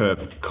per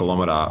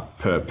kilometre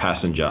per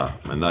passenger,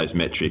 and those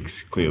metrics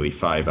clearly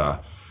favour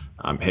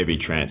heavy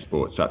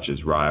transport such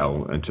as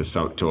rail and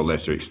to a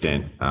lesser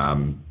extent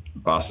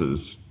buses.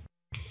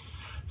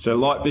 So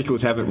light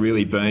vehicles haven't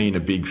really been a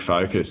big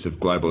focus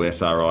of global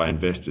SRI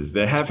investors.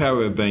 There have,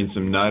 however, been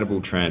some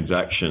notable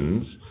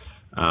transactions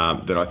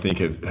that I think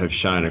have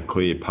shown a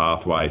clear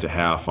pathway to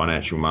how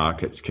financial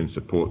markets can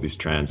support this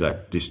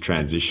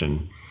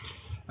transition.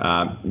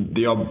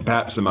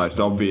 Perhaps the most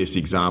obvious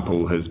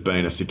example has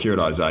been a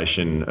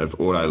securitisation of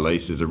auto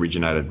leases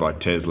originated by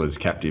Tesla's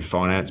captive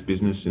finance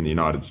business in the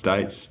United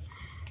States.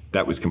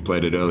 That was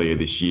completed earlier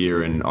this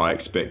year, and I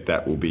expect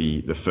that will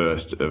be the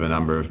first of a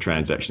number of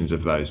transactions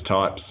of those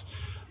types,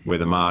 where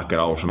the market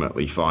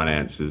ultimately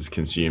finances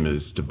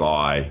consumers to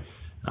buy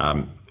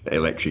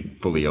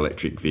fully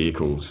electric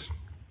vehicles.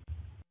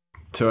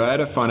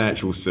 Toyota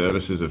Financial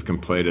Services have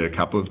completed a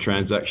couple of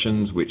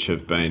transactions which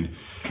have been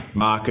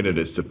marketed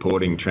as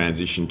supporting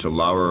transition to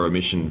lower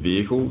emission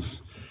vehicles.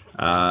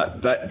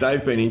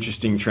 They've been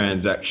interesting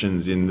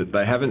transactions in that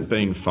they haven't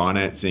been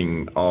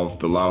financing of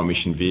the low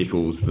emission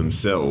vehicles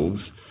themselves,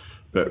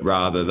 but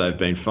rather they've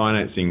been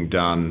financing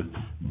done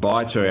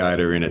by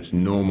Toyota in its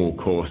normal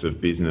course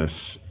of business,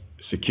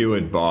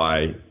 secured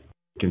by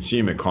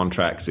consumer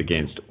contracts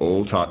against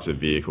all types of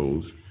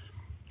vehicles,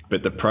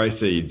 but the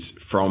proceeds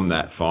from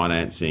that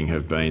financing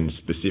have been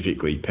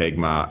specifically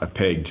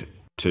pegged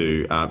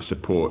to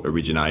support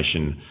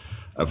origination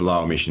of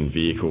low emission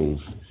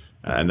vehicles.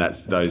 And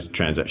those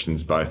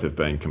transactions both have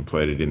been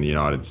completed in the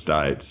United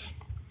States.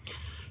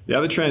 The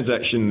other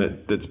transaction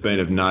that's been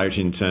of note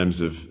in terms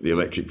of the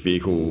electric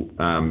vehicle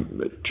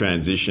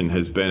transition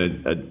has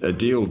been a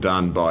deal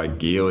done by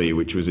Geely,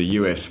 which was a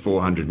US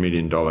 $400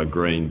 million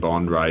green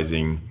bond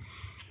raising,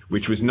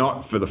 which was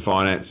not for the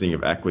financing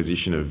of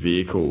acquisition of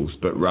vehicles,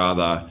 but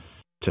rather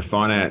to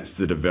finance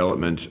the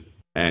development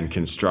and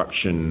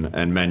construction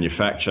and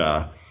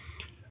manufacture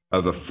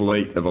of a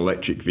fleet of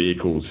electric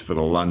vehicles for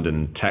the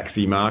London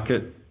taxi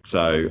market. So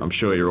I'm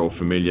sure you're all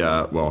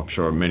familiar, well, I'm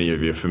sure many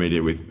of you are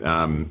familiar with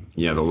the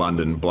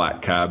London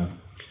black cab.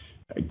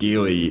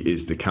 Geely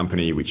is the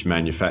company which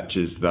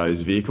manufactures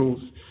those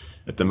vehicles.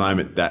 At the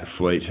moment, that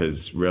fleet has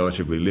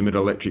relatively limited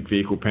electric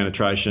vehicle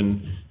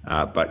penetration,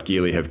 but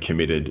Geely have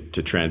committed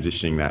to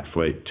transitioning that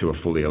fleet to a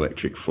fully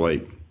electric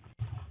fleet.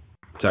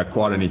 So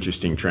quite an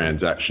interesting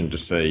transaction to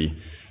see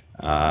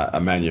a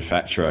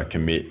manufacturer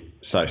commit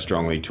so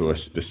strongly to a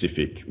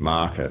specific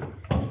market.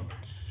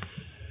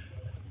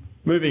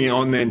 Moving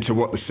on then to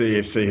what the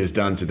CEFC has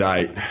done to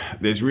date,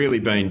 there's really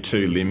been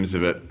two limbs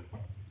of it,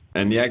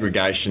 and the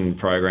aggregation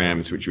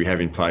programs which we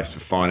have in place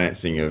for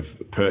financing of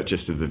the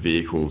purchase of the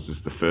vehicles is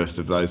the first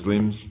of those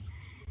limbs.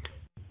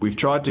 We've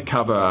tried to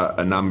cover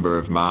a number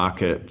of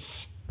markets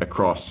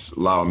across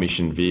low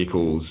emission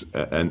vehicles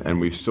and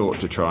we've sought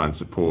to try and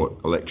support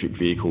electric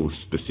vehicles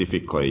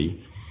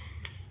specifically.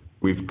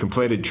 We've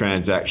completed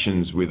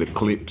transactions with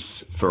Eclipse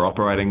for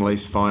operating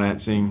lease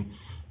financing.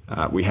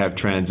 We have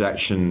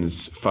transactions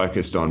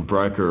focused on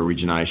broker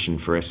origination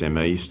for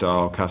SME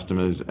style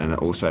customers and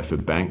also for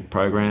bank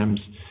programs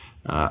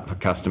for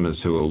customers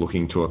who are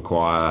looking to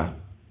acquire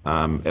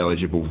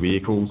eligible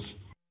vehicles.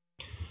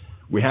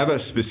 We have a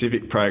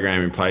specific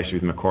program in place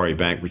with Macquarie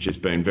Bank which has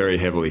been very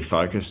heavily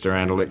focused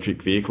around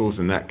electric vehicles,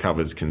 and that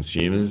covers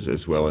consumers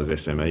as well as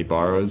SME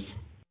borrowers.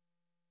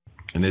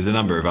 And there's a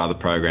number of other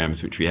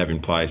programs which we have in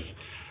place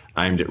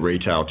aimed at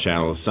retail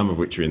channels, some of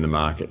which are in the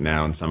market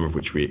now and some of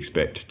which we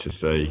expect to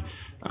see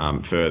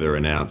further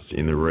announced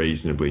in the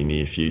reasonably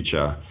near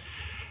future.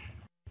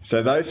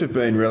 So those have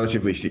been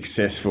relatively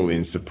successful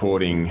in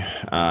supporting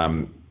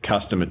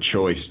customer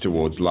choice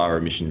towards lower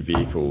emission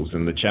vehicles,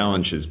 and the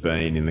challenge has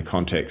been in the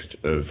context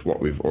of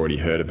what we've already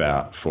heard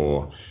about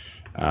for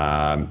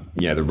the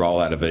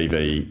rollout of EV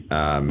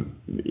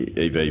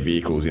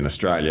vehicles in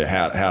Australia,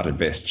 how to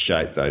best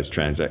shape those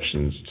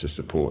transactions to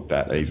support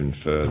that even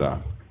further.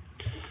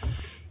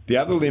 The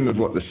other limb of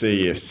what the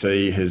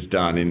CEFC has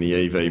done in the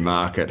EV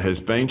market has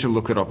been to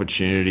look at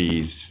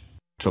opportunities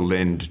to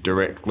lend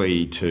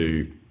directly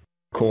to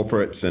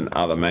corporates and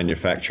other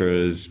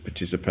manufacturers,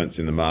 participants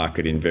in the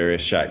market in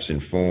various shapes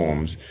and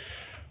forms,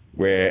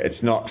 where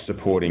it's not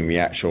supporting the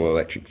actual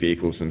electric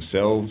vehicles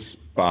themselves,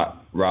 but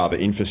rather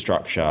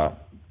infrastructure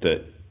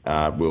that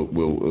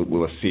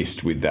will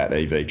assist with that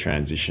EV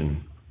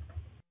transition.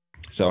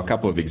 So a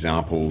couple of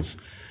examples: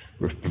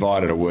 we've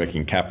provided a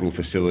working capital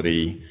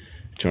facility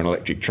to an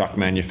electric truck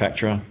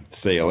manufacturer,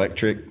 C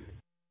Electric.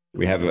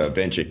 We have a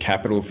venture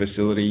capital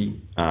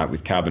facility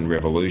with Carbon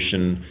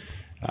Revolution,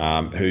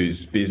 whose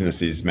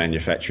business is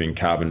manufacturing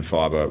carbon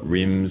fibre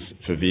rims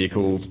for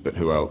vehicles, but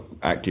who are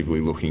actively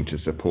looking to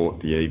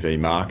support the EV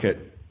market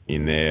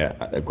in their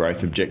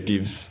growth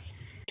objectives.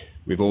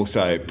 We've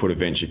also put a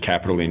venture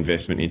capital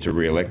investment into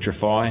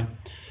Re-Electrify,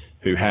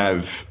 who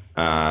have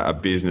a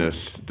business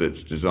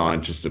that's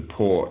designed to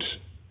support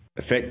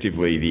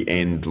effectively the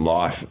end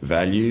life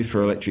value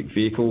for electric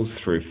vehicles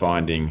through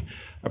finding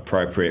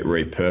appropriate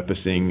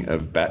repurposing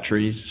of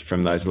batteries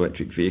from those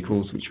electric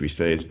vehicles, which we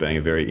see as being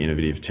a very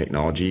innovative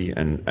technology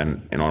and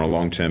on a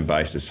long-term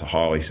basis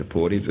highly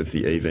supportive of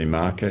the EV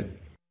market.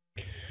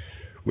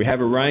 We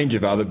have a range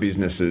of other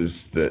businesses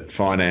that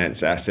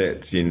finance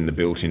assets in the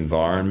built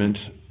environment,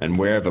 and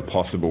wherever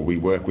possible we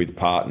work with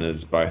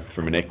partners both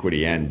from an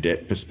equity and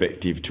debt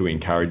perspective to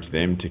encourage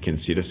them to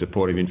consider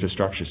supportive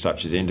infrastructure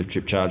such as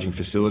end-of-trip charging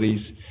facilities.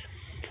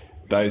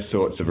 Those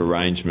sorts of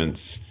arrangements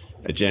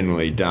are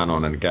generally done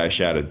on a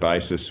negotiated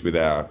basis with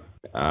our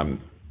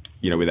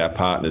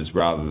partners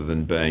rather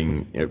than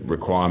being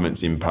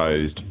requirements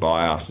imposed by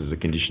us as a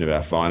condition of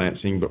our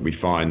financing, but we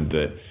find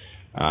that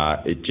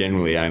it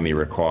generally only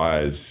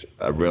requires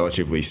a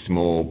relatively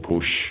small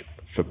push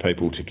for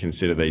people to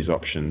consider these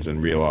options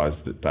and realise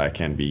that they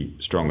can be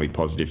strongly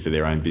positive for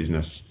their own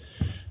business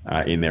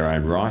in their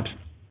own right.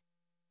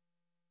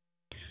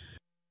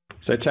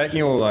 So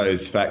taking all those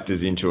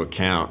factors into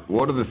account,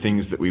 what are the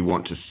things that we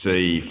want to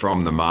see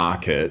from the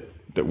market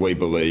that we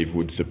believe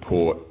would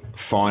support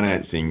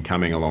financing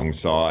coming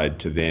alongside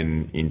to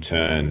then in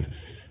turn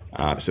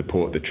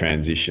support the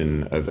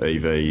transition of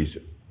EVs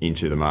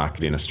into the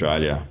market in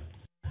Australia?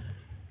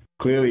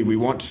 Clearly, we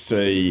want to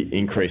see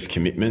increased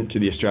commitment to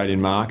the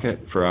Australian market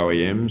for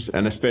OEMs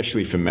and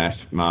especially for mass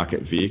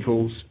market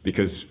vehicles,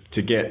 because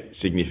to get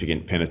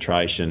significant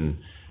penetration,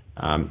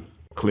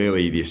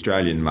 clearly the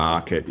Australian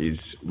market is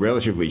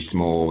relatively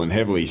small and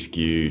heavily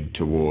skewed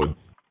toward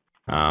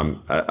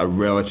a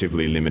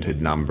relatively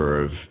limited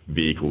number of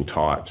vehicle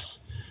types.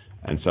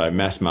 And so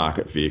mass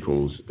market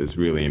vehicles is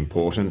really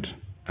important,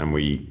 and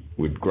we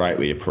would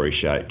greatly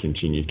appreciate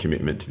continued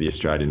commitment to the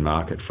Australian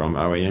market from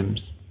OEMs.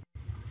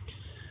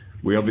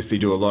 We obviously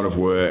do a lot of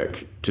work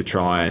to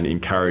try and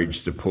encourage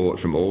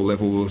support from all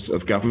levels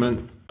of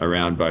government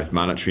around both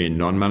monetary and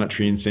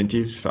non-monetary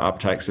incentives for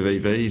uptakes of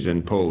EVs,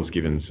 and Paul's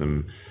given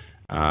some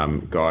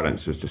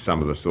guidance as to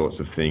some of the sorts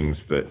of things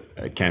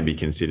that can be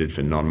considered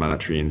for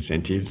non-monetary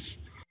incentives,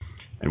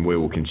 and we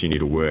will continue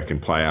to work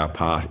and play our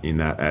part in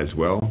that as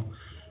well.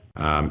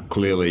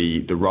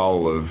 Clearly, the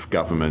role of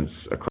governments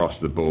across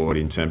the board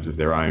in terms of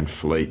their own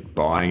fleet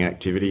buying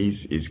activities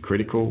is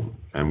critical,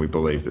 and we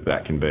believe that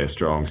that can be a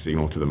strong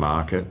signal to the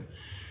market.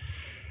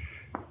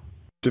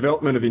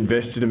 Development of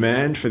investor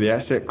demand for the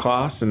asset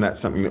class, and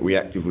that's something that we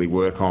actively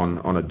work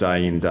on a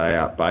day-in,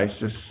 day-out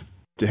basis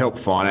to help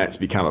finance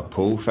become a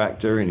pull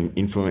factor in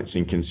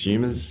influencing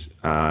consumers.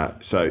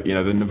 So,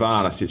 the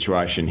Nirvana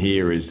situation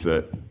here is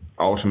that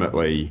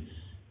ultimately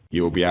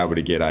you'll be able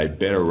to get a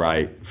better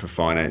rate for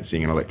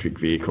financing an electric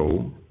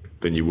vehicle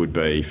than you would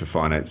be for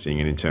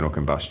financing an internal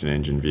combustion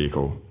engine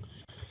vehicle.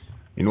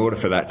 In order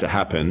for that to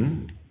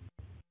happen,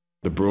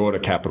 the broader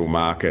capital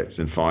markets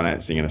and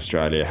financing in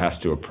Australia has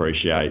to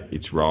appreciate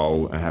its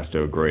role and has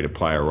to agree to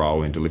play a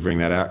role in delivering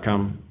that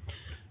outcome.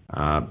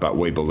 But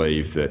we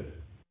believe that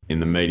in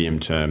the medium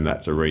term,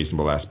 that's a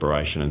reasonable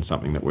aspiration and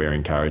something that we're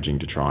encouraging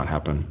to try and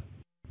happen.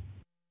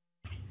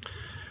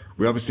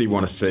 We obviously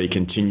want to see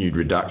continued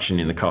reduction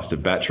in the cost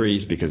of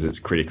batteries because it's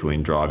critical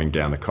in driving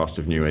down the cost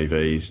of new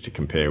EVs to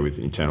compare with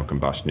internal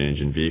combustion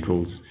engine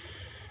vehicles.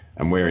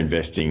 And we're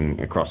investing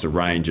across a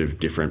range of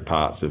different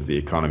parts of the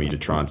economy to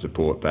try and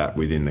support that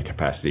within the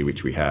capacity which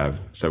we have.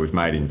 So we've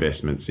made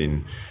investments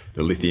in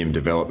the lithium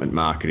development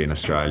market in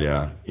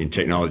Australia, in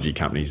technology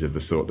companies of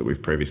the sort that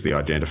we've previously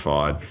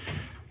identified,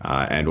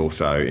 and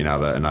also in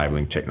other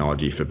enabling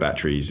technology for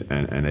batteries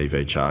and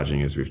EV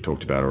charging, as we've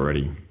talked about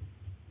already.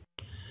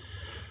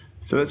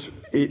 So that's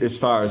it as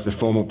far as the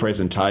formal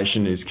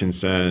presentation is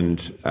concerned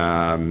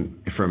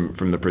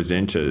from the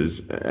presenters.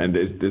 And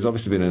there's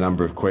obviously been a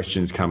number of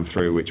questions come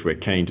through which we're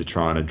keen to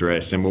try and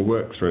address, and we'll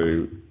work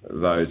through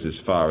those as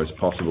far as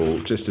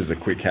possible. Just as a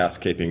quick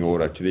housekeeping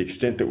order, to the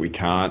extent that we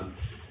can't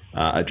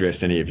address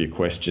any of your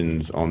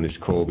questions on this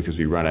call because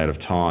we run out of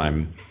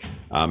time,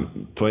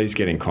 please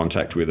get in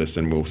contact with us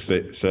and we'll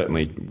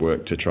certainly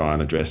work to try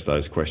and address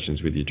those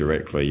questions with you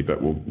directly,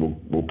 but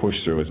we'll push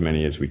through as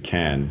many as we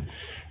can.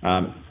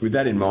 With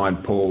that in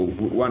mind, Paul,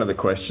 one of the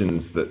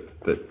questions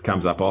that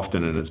comes up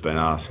often and has been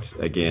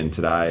asked again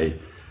today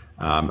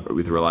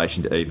with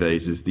relation to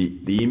EVs is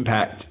the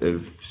impact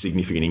of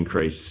significant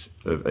increase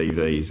of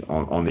EVs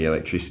on the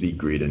electricity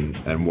grid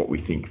and what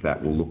we think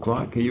that will look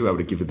like. Are you able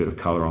to give a bit of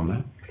colour on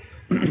that?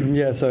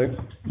 Yeah, so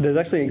there's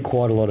actually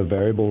quite a lot of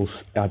variables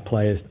at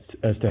play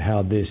as to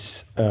how this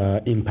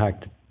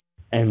impact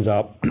ends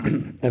up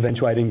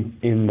eventuating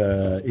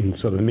in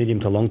sort of the medium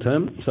to long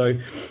term. So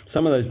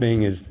some of those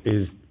being is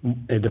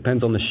it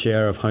depends on the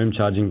share of home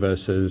charging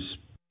versus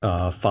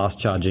fast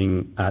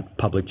charging at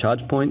public charge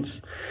points.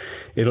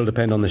 It'll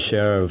depend on the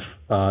share of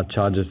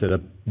chargers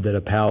that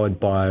are powered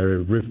by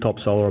rooftop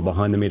solar or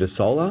behind the meter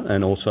solar,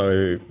 and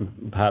also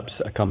perhaps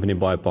accompanied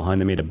by behind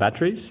the meter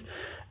batteries.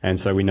 And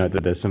so we know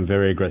that there's some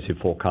very aggressive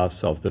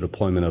forecasts of the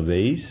deployment of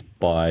these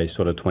by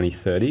sort of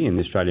 2030 in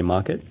the Australian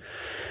market.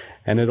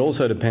 And it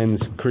also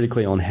depends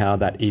critically on how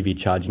that EV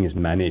charging is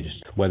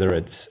managed, whether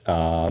it's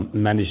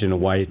managed in a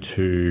way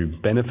to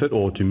benefit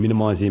or to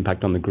minimise the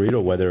impact on the grid,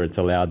 or whether it's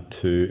allowed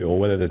to, or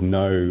whether there's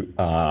no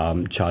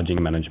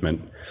charging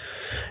management.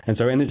 And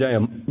so Energy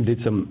did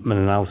an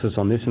analysis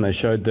on this, and they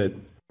showed that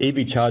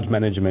EV charge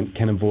management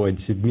can avoid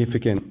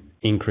significant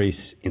increase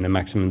in the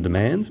maximum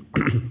demand.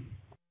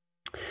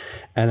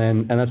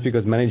 And that's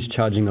because managed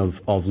charging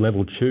of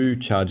level 2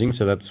 charging,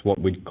 so that's what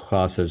we'd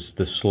class as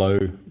the slow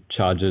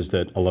chargers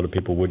that a lot of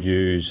people would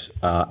use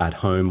at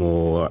home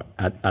or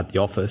at the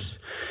office,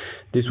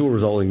 this will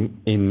result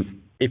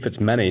in, if it's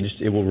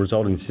managed, it will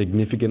result in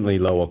significantly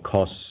lower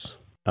costs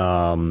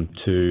and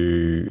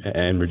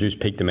reduce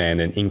peak demand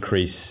and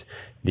increase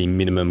the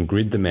minimum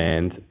grid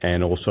demand,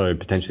 and also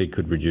potentially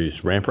could reduce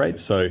ramp rates.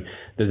 So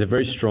there's a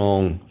very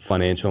strong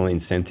financial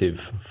incentive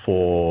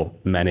for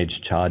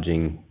managed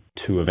charging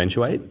to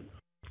eventuate.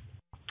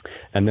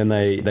 And then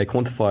NJ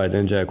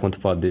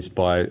quantified this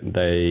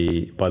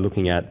by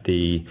looking at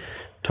the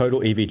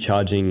total EV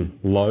charging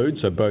load,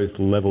 so both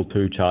level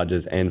 2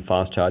 chargers and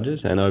fast chargers,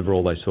 and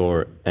overall they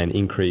saw an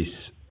increase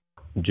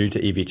due to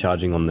EV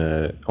charging on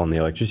the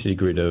electricity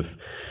grid of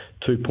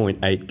 2.8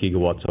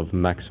 gigawatts of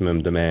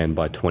maximum demand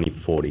by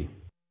 2040.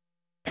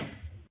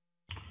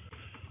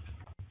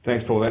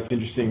 Thanks, Paul. That's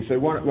interesting. So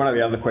one of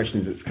the other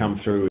questions that's come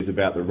through is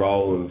about the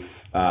role of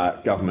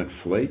government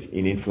fleet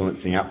in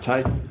influencing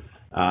uptake,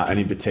 and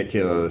in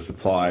particular the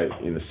supply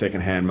in the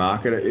second-hand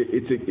market.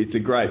 It's a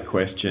great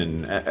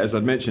question. As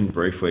I've mentioned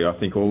briefly, I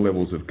think all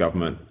levels of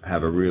government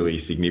have a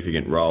really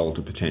significant role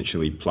to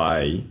potentially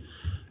play.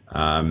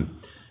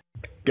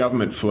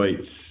 Government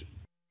fleets,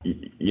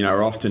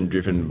 are often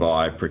driven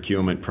by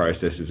procurement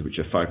processes which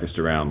are focused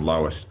around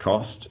lowest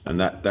cost, and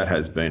that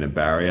has been a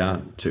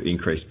barrier to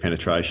increased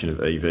penetration of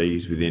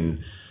EVs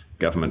within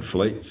government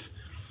fleets.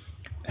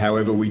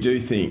 However, we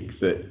do think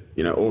that,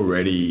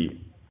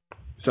 already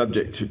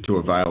subject to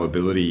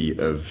availability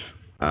of,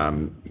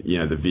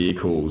 the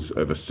vehicles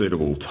of a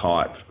suitable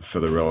type for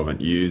the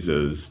relevant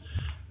users,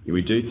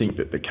 we do think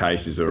that the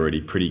case is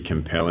already pretty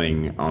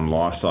compelling on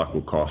life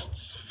cycle costs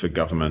for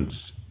governments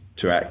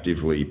to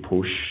actively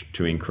push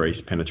to increase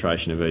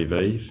penetration of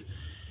EVs,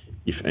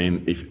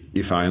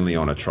 if only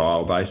on a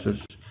trial basis.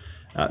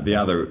 The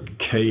other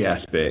key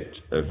aspect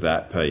of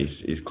that piece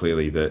is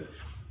clearly that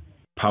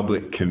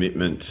public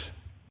commitment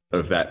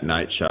of that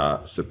nature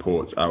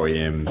supports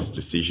OEMs'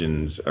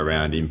 decisions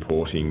around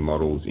importing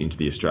models into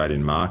the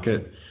Australian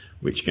market,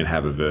 which can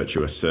have a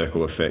virtuous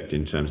circle effect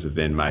in terms of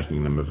then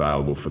making them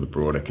available for the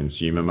broader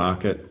consumer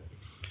market.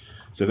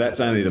 So that's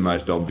only the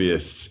most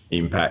obvious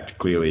impact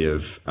clearly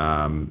of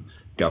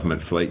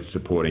government fleets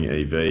supporting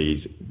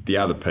EVs. The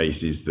other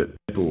piece is that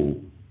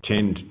people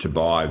tend to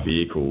buy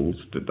vehicles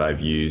that they've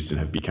used and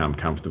have become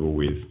comfortable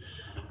with,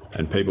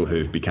 and people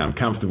who've become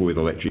comfortable with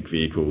electric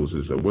vehicles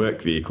as a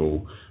work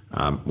vehicle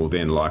will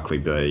then likely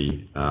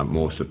be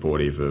more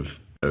supportive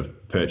of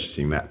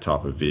purchasing that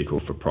type of vehicle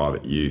for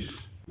private use.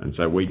 And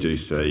so we do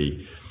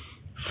see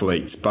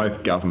fleets,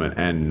 both government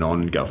and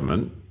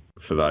non-government,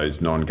 for those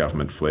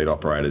non-government fleet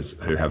operators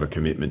who have a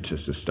commitment to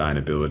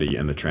sustainability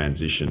and the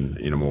transition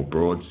in a more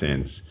broad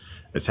sense,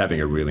 as having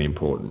a really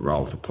important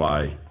role to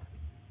play.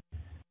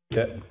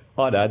 Yeah,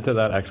 I'd add to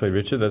that actually,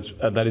 Richard.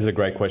 That is a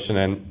great question,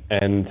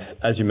 and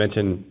as you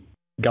mentioned,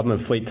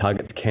 government fleet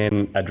targets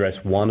can address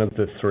one of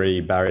the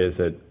three barriers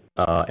that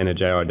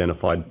NRJ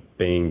identified,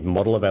 being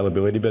model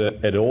availability, but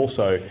it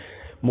also,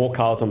 more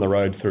cars on the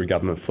road through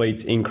government fleets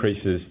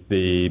increases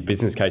the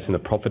business case and the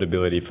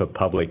profitability for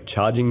public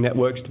charging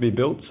networks to be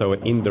built, so it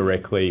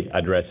indirectly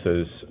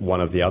addresses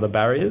one of the other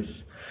barriers.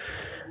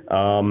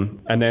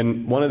 And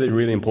then one of the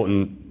really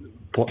important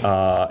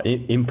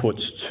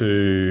inputs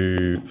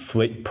to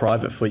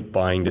private fleet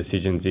buying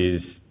decisions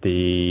is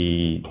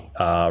the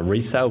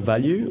resale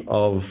value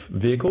of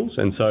vehicles.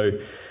 And so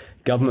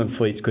government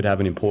fleets could have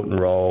an important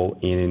role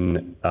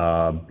in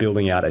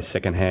building out a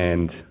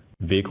second-hand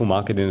vehicle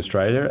market in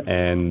Australia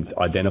and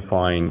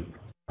identifying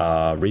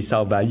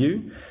resale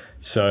value.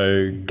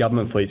 So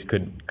government fleets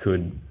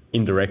could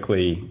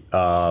indirectly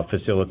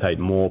facilitate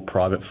more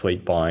private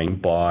fleet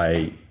buying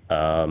by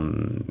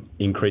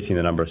increasing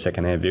the number of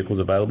second-hand vehicles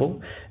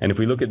available. And if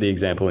we look at the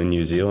example in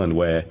New Zealand,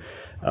 where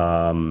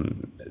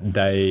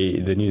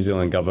the New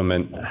Zealand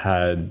government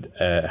has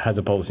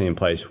a policy in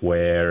place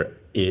where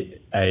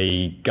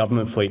a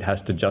government fleet has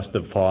to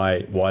justify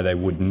why they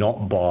would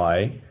not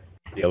buy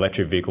the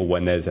electric vehicle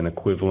when there's an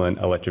equivalent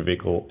electric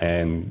vehicle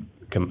and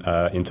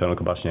internal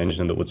combustion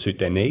engine that would suit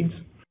their needs.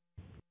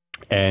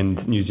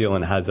 And New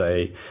Zealand has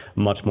a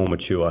much more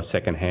mature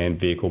second-hand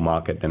vehicle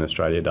market than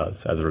Australia does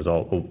as a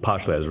result, or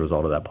partially as a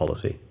result of that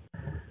policy.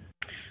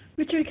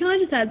 Richard, can I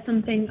just add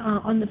something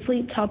on the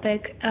fleet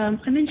topic?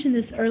 I mentioned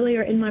this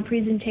earlier in my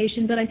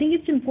presentation, but I think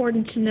it's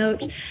important to note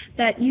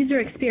that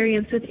user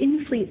experience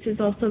within fleets is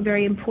also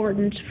very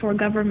important for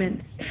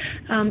governments.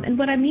 And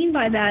what I mean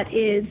by that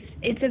is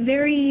it's a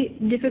very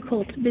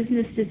difficult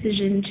business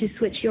decision to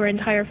switch your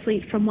entire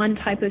fleet from one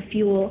type of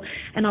fuel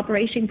and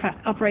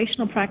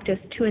operational practice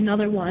to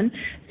another one.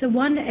 So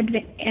one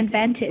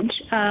advantage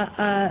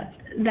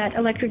that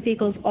electric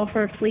vehicles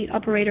offer fleet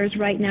operators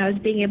right now is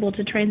being able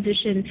to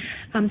transition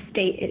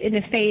in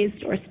a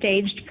phased or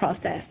staged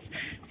process.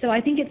 So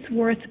I think it's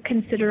worth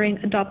considering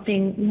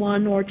adopting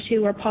one or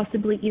two or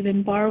possibly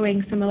even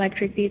borrowing some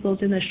electric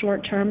vehicles in the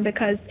short term,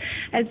 because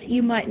as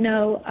you might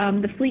know,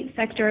 the fleet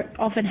sector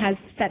often has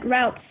set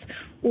routes,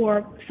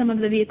 or some of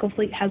the vehicle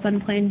fleet has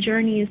unplanned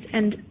journeys,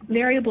 and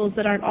variables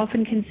that aren't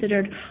often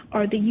considered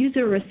are the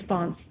user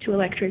response to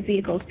electric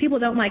vehicles. People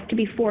don't like to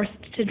be forced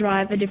to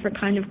drive a different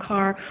kind of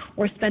car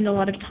or spend a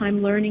lot of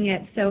time learning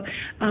it. So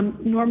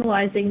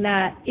normalizing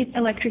that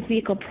electric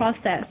vehicle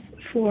process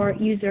for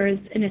users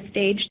in a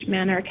staged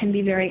manner can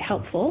be very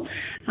helpful.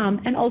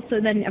 And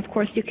also then, of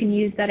course, you can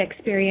use that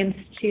experience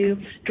to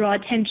draw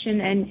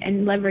attention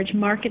and leverage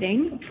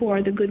marketing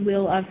for the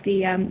goodwill of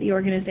the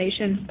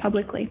organization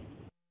publicly.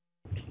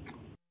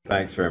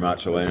 Thanks very much,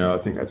 Alina.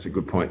 I think that's a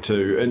good point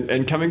too.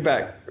 And coming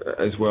back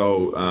as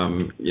well,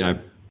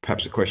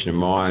 perhaps a question of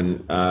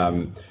mine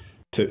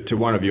to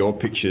one of your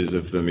pictures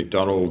of the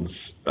McDonald's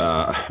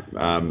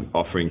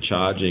offering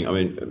charging. I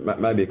mean,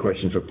 maybe a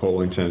question for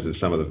Paul in terms of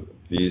some of the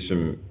views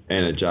from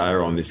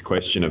NRJ on this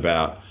question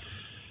about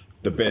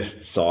the best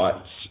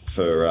sites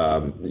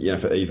for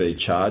for EV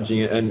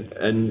charging,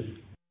 and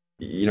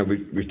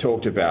we've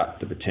talked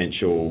about the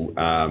potential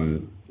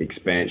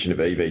expansion of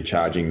EV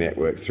charging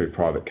networks through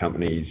private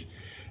companies.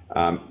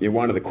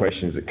 One of the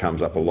questions that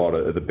comes up a lot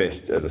are the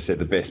best, as I said,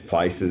 the best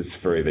places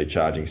for EV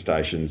charging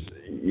stations.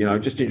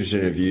 Just interested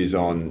in your views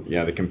on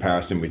the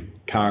comparison with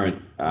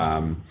current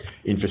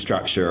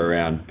infrastructure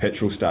around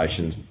petrol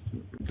stations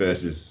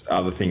versus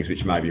other things which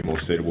may be more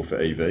suitable for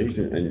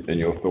EVs, and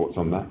your thoughts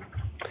on that.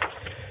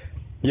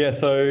 Yeah,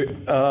 so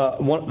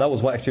that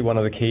was actually one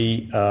of the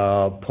key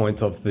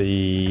points of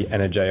the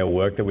NRJ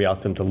work that we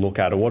asked them to look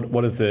at.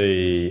 What is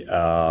the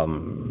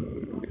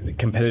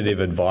competitive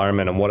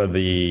environment, and what are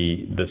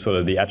the sort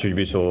of the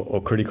attributes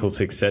or critical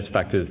success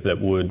factors that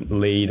would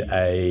lead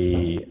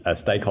a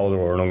stakeholder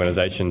or an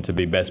organisation to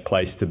be best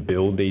placed to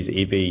build these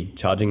EV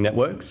charging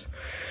networks?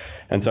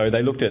 And so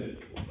they looked at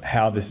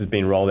how this has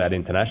been rolled out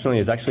internationally.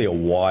 There's actually a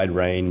wide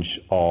range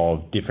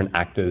of different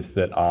actors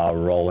that are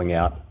rolling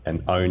out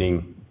and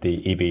owning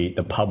the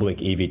public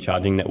EV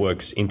charging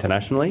networks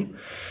internationally.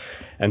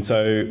 And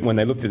so when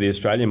they looked at the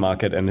Australian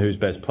market and who's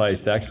best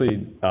placed, they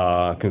actually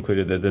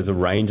concluded that there's a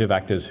range of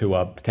actors who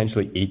are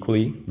potentially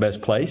equally best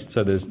placed.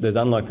 So there's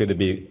unlikely to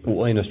be,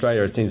 well, in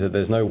Australia it seems that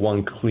there's no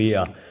one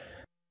clear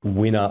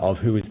winner of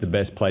who is the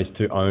best place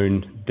to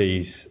own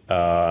these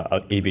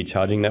EV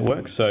charging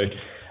networks. So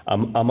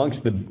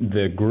Amongst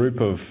the group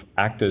of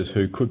actors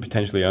who could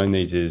potentially own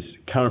these is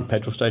current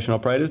petrol station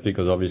operators,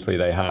 because obviously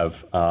they have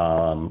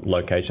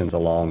locations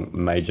along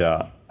major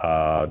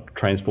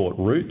transport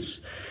routes.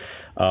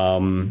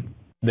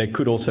 There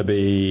could also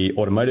be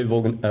automotive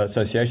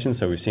associations,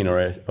 so we've seen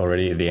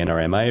already the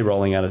NRMA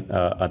rolling out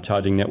a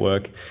charging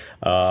network.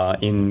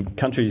 In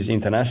countries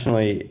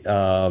internationally,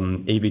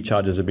 EV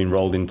chargers have been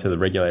rolled into the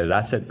regulated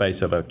asset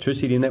base of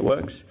electricity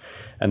networks.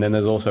 And then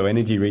there's also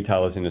energy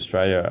retailers in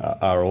Australia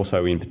are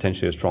also in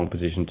potentially a strong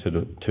position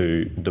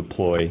to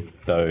deploy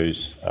those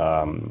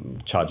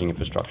charging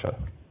infrastructure.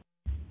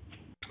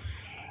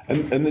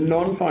 And the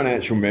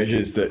non-financial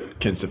measures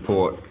that can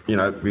support,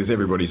 because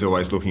everybody's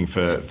always looking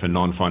for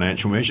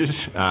non-financial measures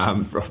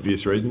for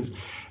obvious reasons.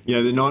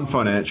 The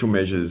non-financial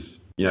measures,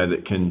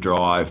 that can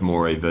drive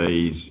more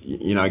EVs.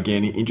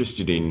 Again,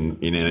 interested in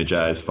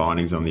Energea's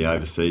findings on the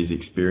overseas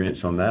experience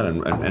on that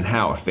and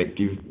how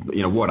effective,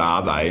 what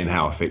are they and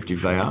how effective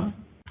they are?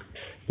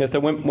 Yeah, so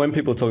when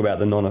people talk about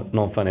the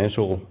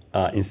non-financial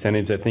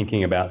incentives, they're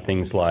thinking about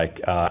things like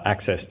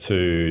access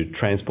to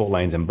transport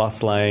lanes and bus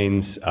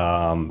lanes,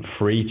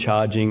 free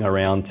charging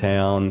around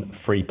town,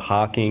 free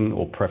parking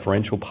or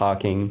preferential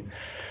parking.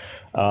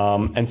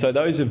 And so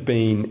those have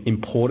been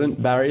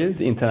important barriers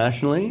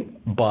internationally,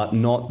 but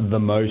not the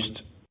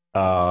most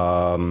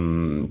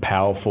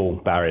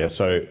powerful barrier.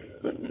 So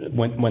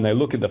when they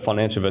look at the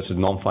financial versus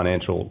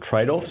non-financial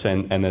trade-offs,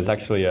 and there's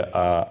actually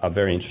a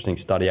very interesting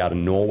study out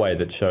in Norway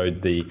that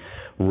showed the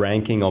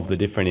ranking of the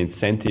different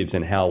incentives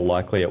and how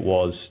likely it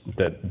was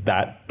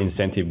that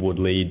incentive would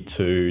lead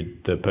to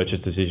the purchase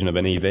decision of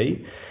an EV.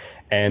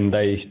 And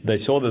they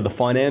saw that the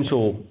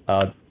financial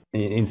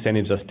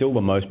incentives are still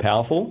the most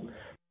powerful,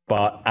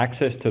 but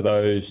access to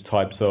those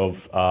types of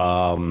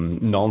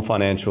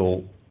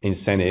non-financial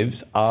incentives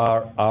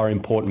are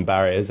important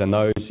barriers, and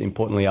those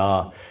importantly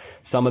are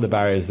some of the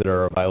barriers that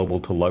are available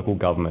to local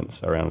governments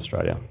around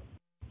Australia.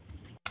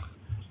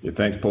 Yeah,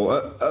 thanks, Paul.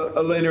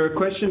 Alina, a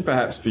question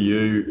perhaps for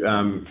you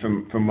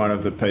from one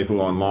of the people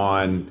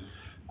online.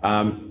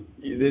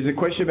 There's a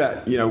question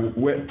about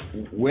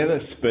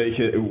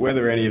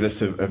whether any of us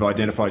have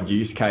identified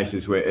use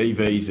cases where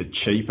EVs are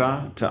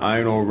cheaper to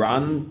own or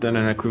run than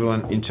an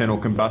equivalent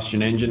internal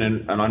combustion engine,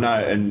 and I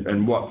know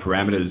and what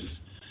parameters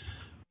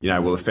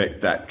will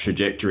affect that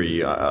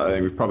trajectory. I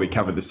think we've probably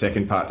covered the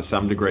second part to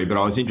some degree, but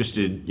I was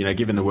interested,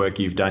 given the work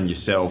you've done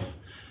yourself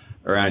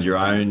around your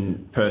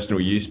own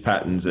personal use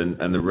patterns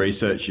and the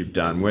research you've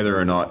done, whether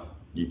or not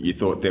you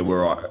thought there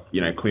were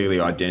clearly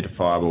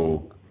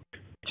identifiable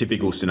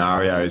typical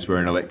scenarios where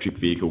an electric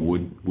vehicle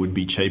would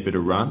be cheaper to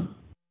run?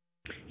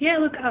 Yeah,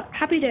 look,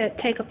 happy to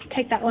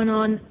take that one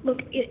on. Look,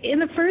 in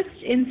the first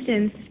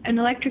instance, an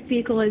electric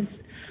vehicle is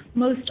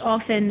most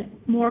often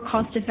more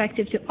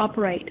cost-effective to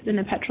operate than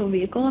a petrol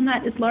vehicle, and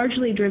that is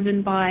largely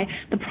driven by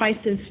the price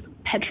of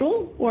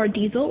petrol or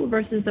diesel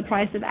versus the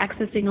price of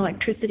accessing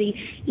electricity,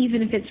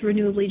 even if it's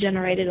renewably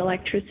generated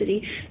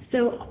electricity.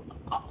 So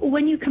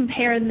when you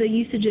compare the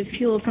usage of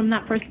fuel from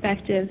that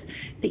perspective,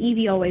 the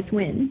EV always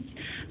wins.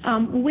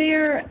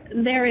 Where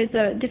there is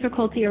a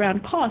difficulty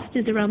around cost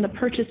is around the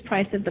purchase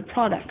price of the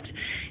product.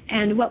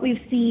 And what we've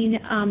seen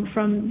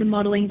from the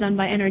modeling done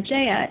by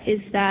Energea is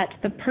that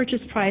the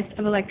purchase price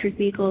of electric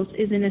vehicles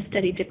is in a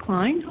steady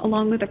decline,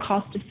 along with the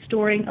cost of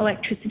storing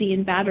electricity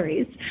in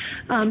batteries.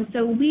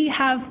 So we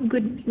have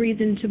good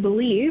reason to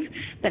believe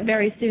that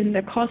very soon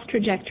the cost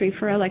trajectory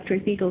for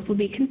electric vehicles will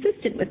be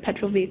consistent with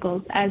petrol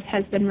vehicles, as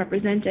has been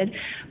represented.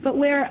 But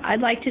where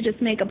I'd like to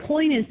just make a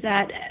point is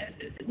that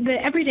the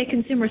everyday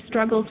consumer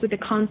struggles with the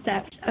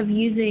concept of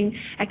using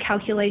a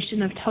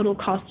calculation of total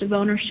cost of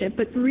ownership,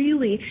 but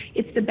really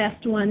it's the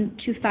best one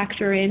to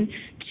factor in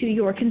to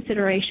your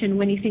consideration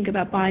when you think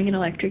about buying an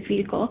electric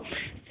vehicle.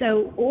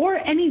 So, or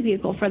any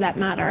vehicle for that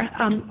matter.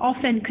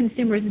 Often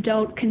consumers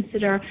don't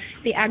consider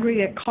the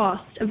aggregate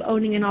cost of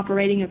owning and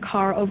operating a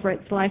car over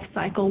its life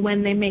cycle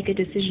when they make a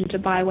decision to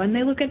buy one.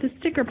 They look at the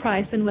sticker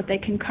price and what they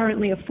can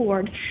currently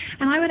afford.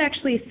 And I would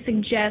actually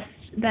suggest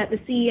that the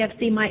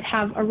CEFC might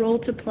have a role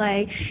to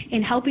play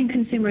in helping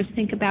consumers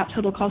think about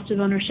total cost of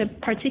ownership,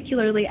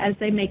 particularly as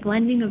they make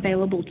lending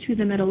available to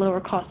them at a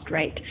lower cost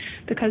rate.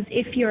 Because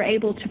if you're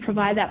able to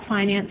provide that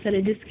finance at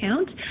a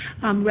discount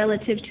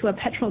relative to a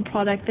petrol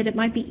product, then it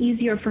might be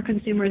easier for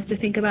consumers to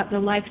think about the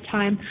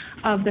lifetime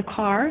of the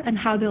car and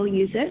how they'll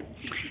use it.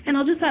 And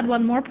I'll just add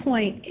one more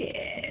point.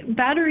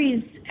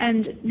 Batteries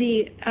and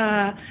the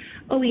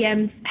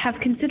OEMs have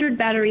considered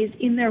batteries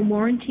in their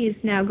warranties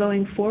now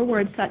going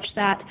forward such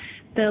that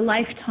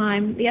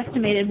the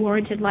estimated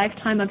warranted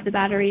lifetime of the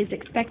battery is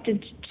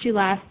expected to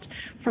last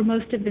for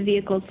most of the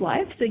vehicle's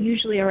life, so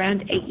usually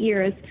around 8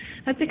 years.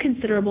 That's a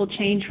considerable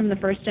change from the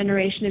first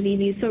generation of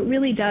EVs, so it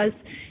really does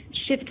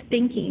shift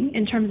thinking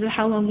in terms of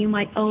how long you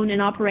might own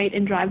and operate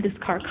and drive this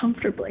car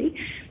comfortably.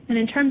 And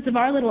in terms of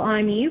our little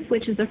IMEV,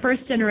 which is a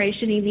first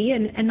generation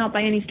EV and not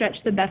by any stretch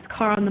the best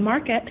car on the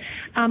market,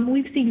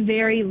 we've seen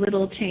very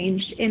little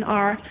change in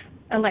our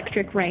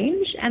electric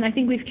range, and I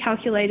think we've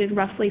calculated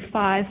roughly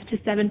 5 to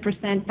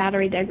 7%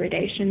 battery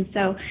degradation.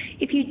 So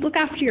if you look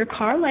after your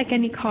car like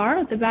any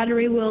car, the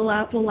battery will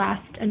last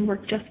and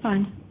work just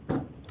fine.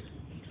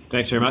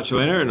 Thanks very much,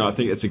 Alina, and I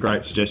think it's a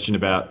great suggestion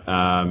about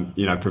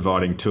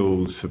providing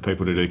tools for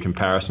people to do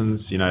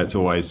comparisons. It's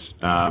always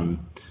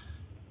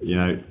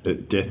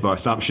death by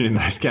assumption in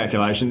those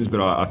calculations, but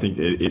I think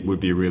it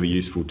would be a really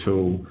useful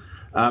tool.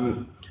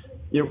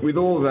 With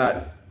all of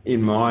that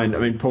in mind, I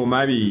mean, Paul,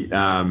 maybe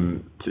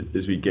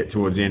as we get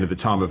towards the end of the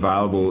time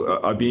available,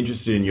 I'd be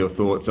interested in your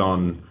thoughts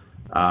on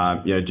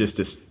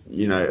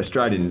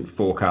Australian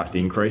forecast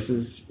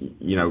increases,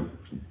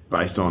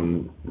 based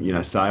on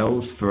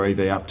sales for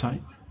EV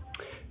uptake.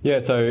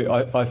 Yeah, so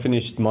I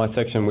finished my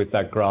section with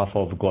that graph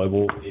of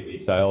global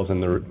EV sales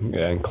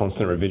and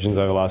constant revisions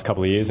over the last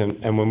couple of years.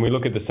 And when we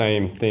look at the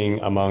same thing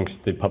amongst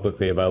the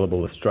publicly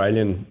available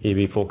Australian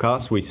EV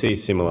forecasts, we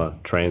see similar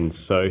trends.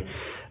 So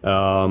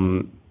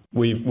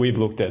we've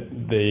looked at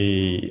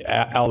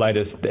our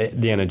latest,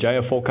 the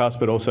Energia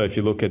forecast, but also if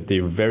you look at the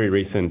very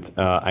recent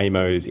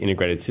AEMO's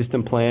Integrated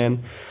System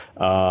Plan,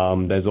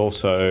 there's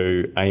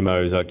also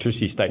AEMO's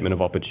Electricity Statement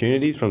of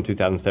Opportunities from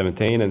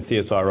 2017 and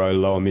CSIRO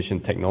Low Emission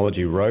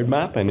Technology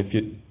Roadmap. And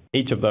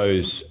each of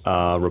those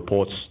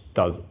reports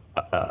does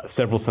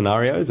several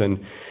scenarios,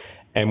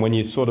 and when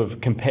you sort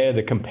of compare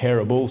the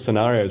comparable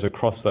scenarios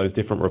across those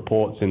different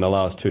reports in the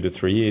last 2 to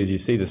 3 years, you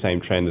see the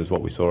same trend as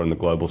what we saw in the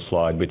global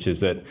slide, which is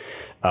that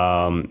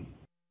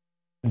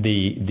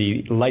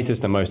the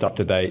latest and most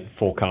up-to-date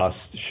forecasts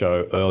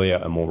show earlier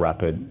and more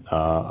rapid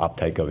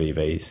uptake of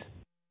EVs.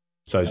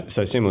 So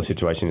similar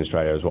situation in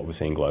Australia is what we're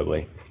seeing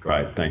globally.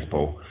 Great, thanks,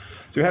 Paul.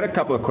 So we had a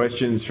couple of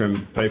questions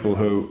from people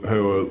who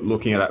are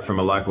looking at it from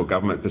a local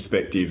government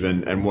perspective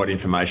and what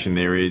information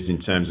there is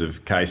in terms of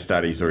case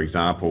studies or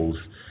examples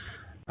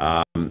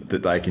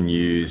that they can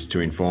use to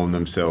inform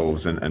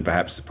themselves and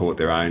perhaps support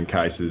their own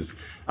cases.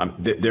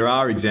 There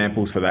are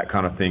examples for that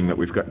kind of thing that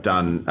we've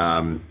done.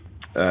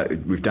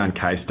 We've done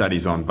case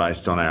studies on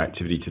based on our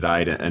activity to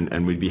date,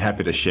 and we'd be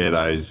happy to share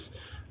those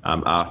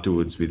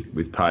afterwards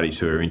with parties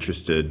who are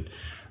interested.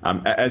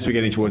 As we're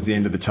getting towards the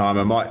end of the time,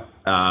 I might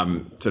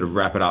sort of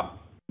wrap it up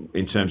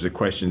in terms of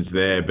questions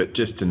there, but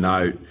just to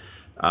note,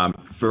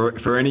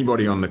 for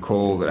anybody on the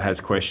call that has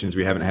questions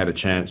we haven't had a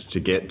chance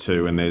to get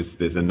to, and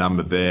there's a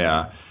number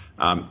there,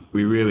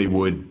 we really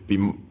would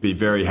be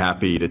very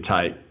happy to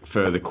take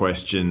further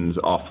questions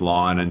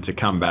offline and to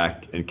come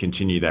back and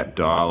continue that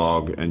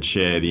dialogue and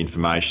share the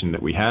information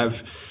that we have.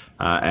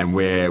 And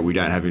where we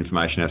don't have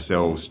information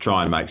ourselves,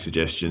 try and make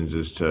suggestions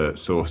as to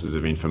sources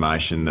of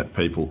information that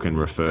people can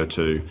refer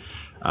to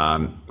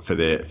for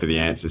the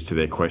answers to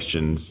their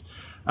questions.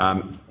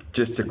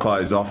 Just to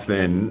close off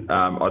then,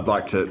 I'd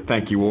like to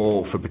thank you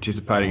all for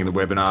participating in the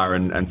webinar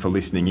and for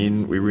listening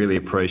in. We really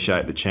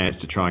appreciate the chance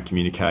to try and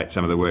communicate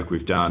some of the work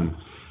we've done.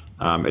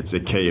 It's a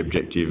key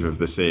objective of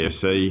the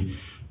CEFC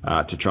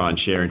to try and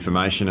share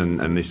information,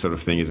 and this sort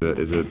of thing is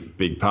a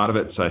big part of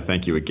it, so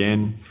thank you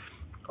again.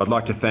 I'd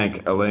like to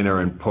thank Alina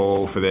and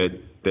Paul for their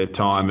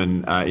time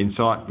and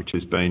insight, which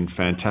has been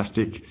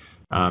fantastic,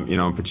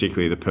 and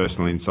particularly the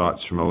personal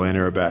insights from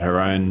Alina about her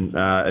own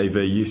EV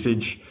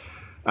usage.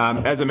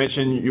 As I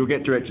mentioned, you'll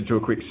get directed to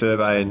a quick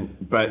survey,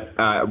 but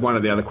one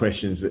of the other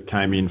questions that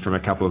came in from a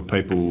couple of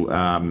people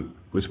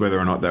was whether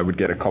or not they would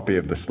get a copy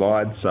of the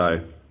slides. So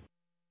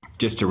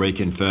just to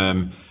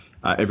reconfirm,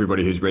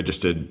 everybody who's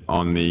registered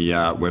on the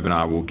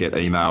webinar will get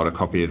emailed a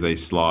copy of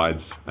these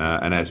slides,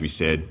 and as we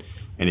said,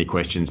 any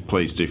questions,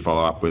 please do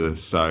follow up with us.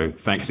 So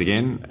thanks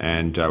again,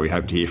 and we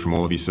hope to hear from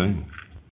all of you soon.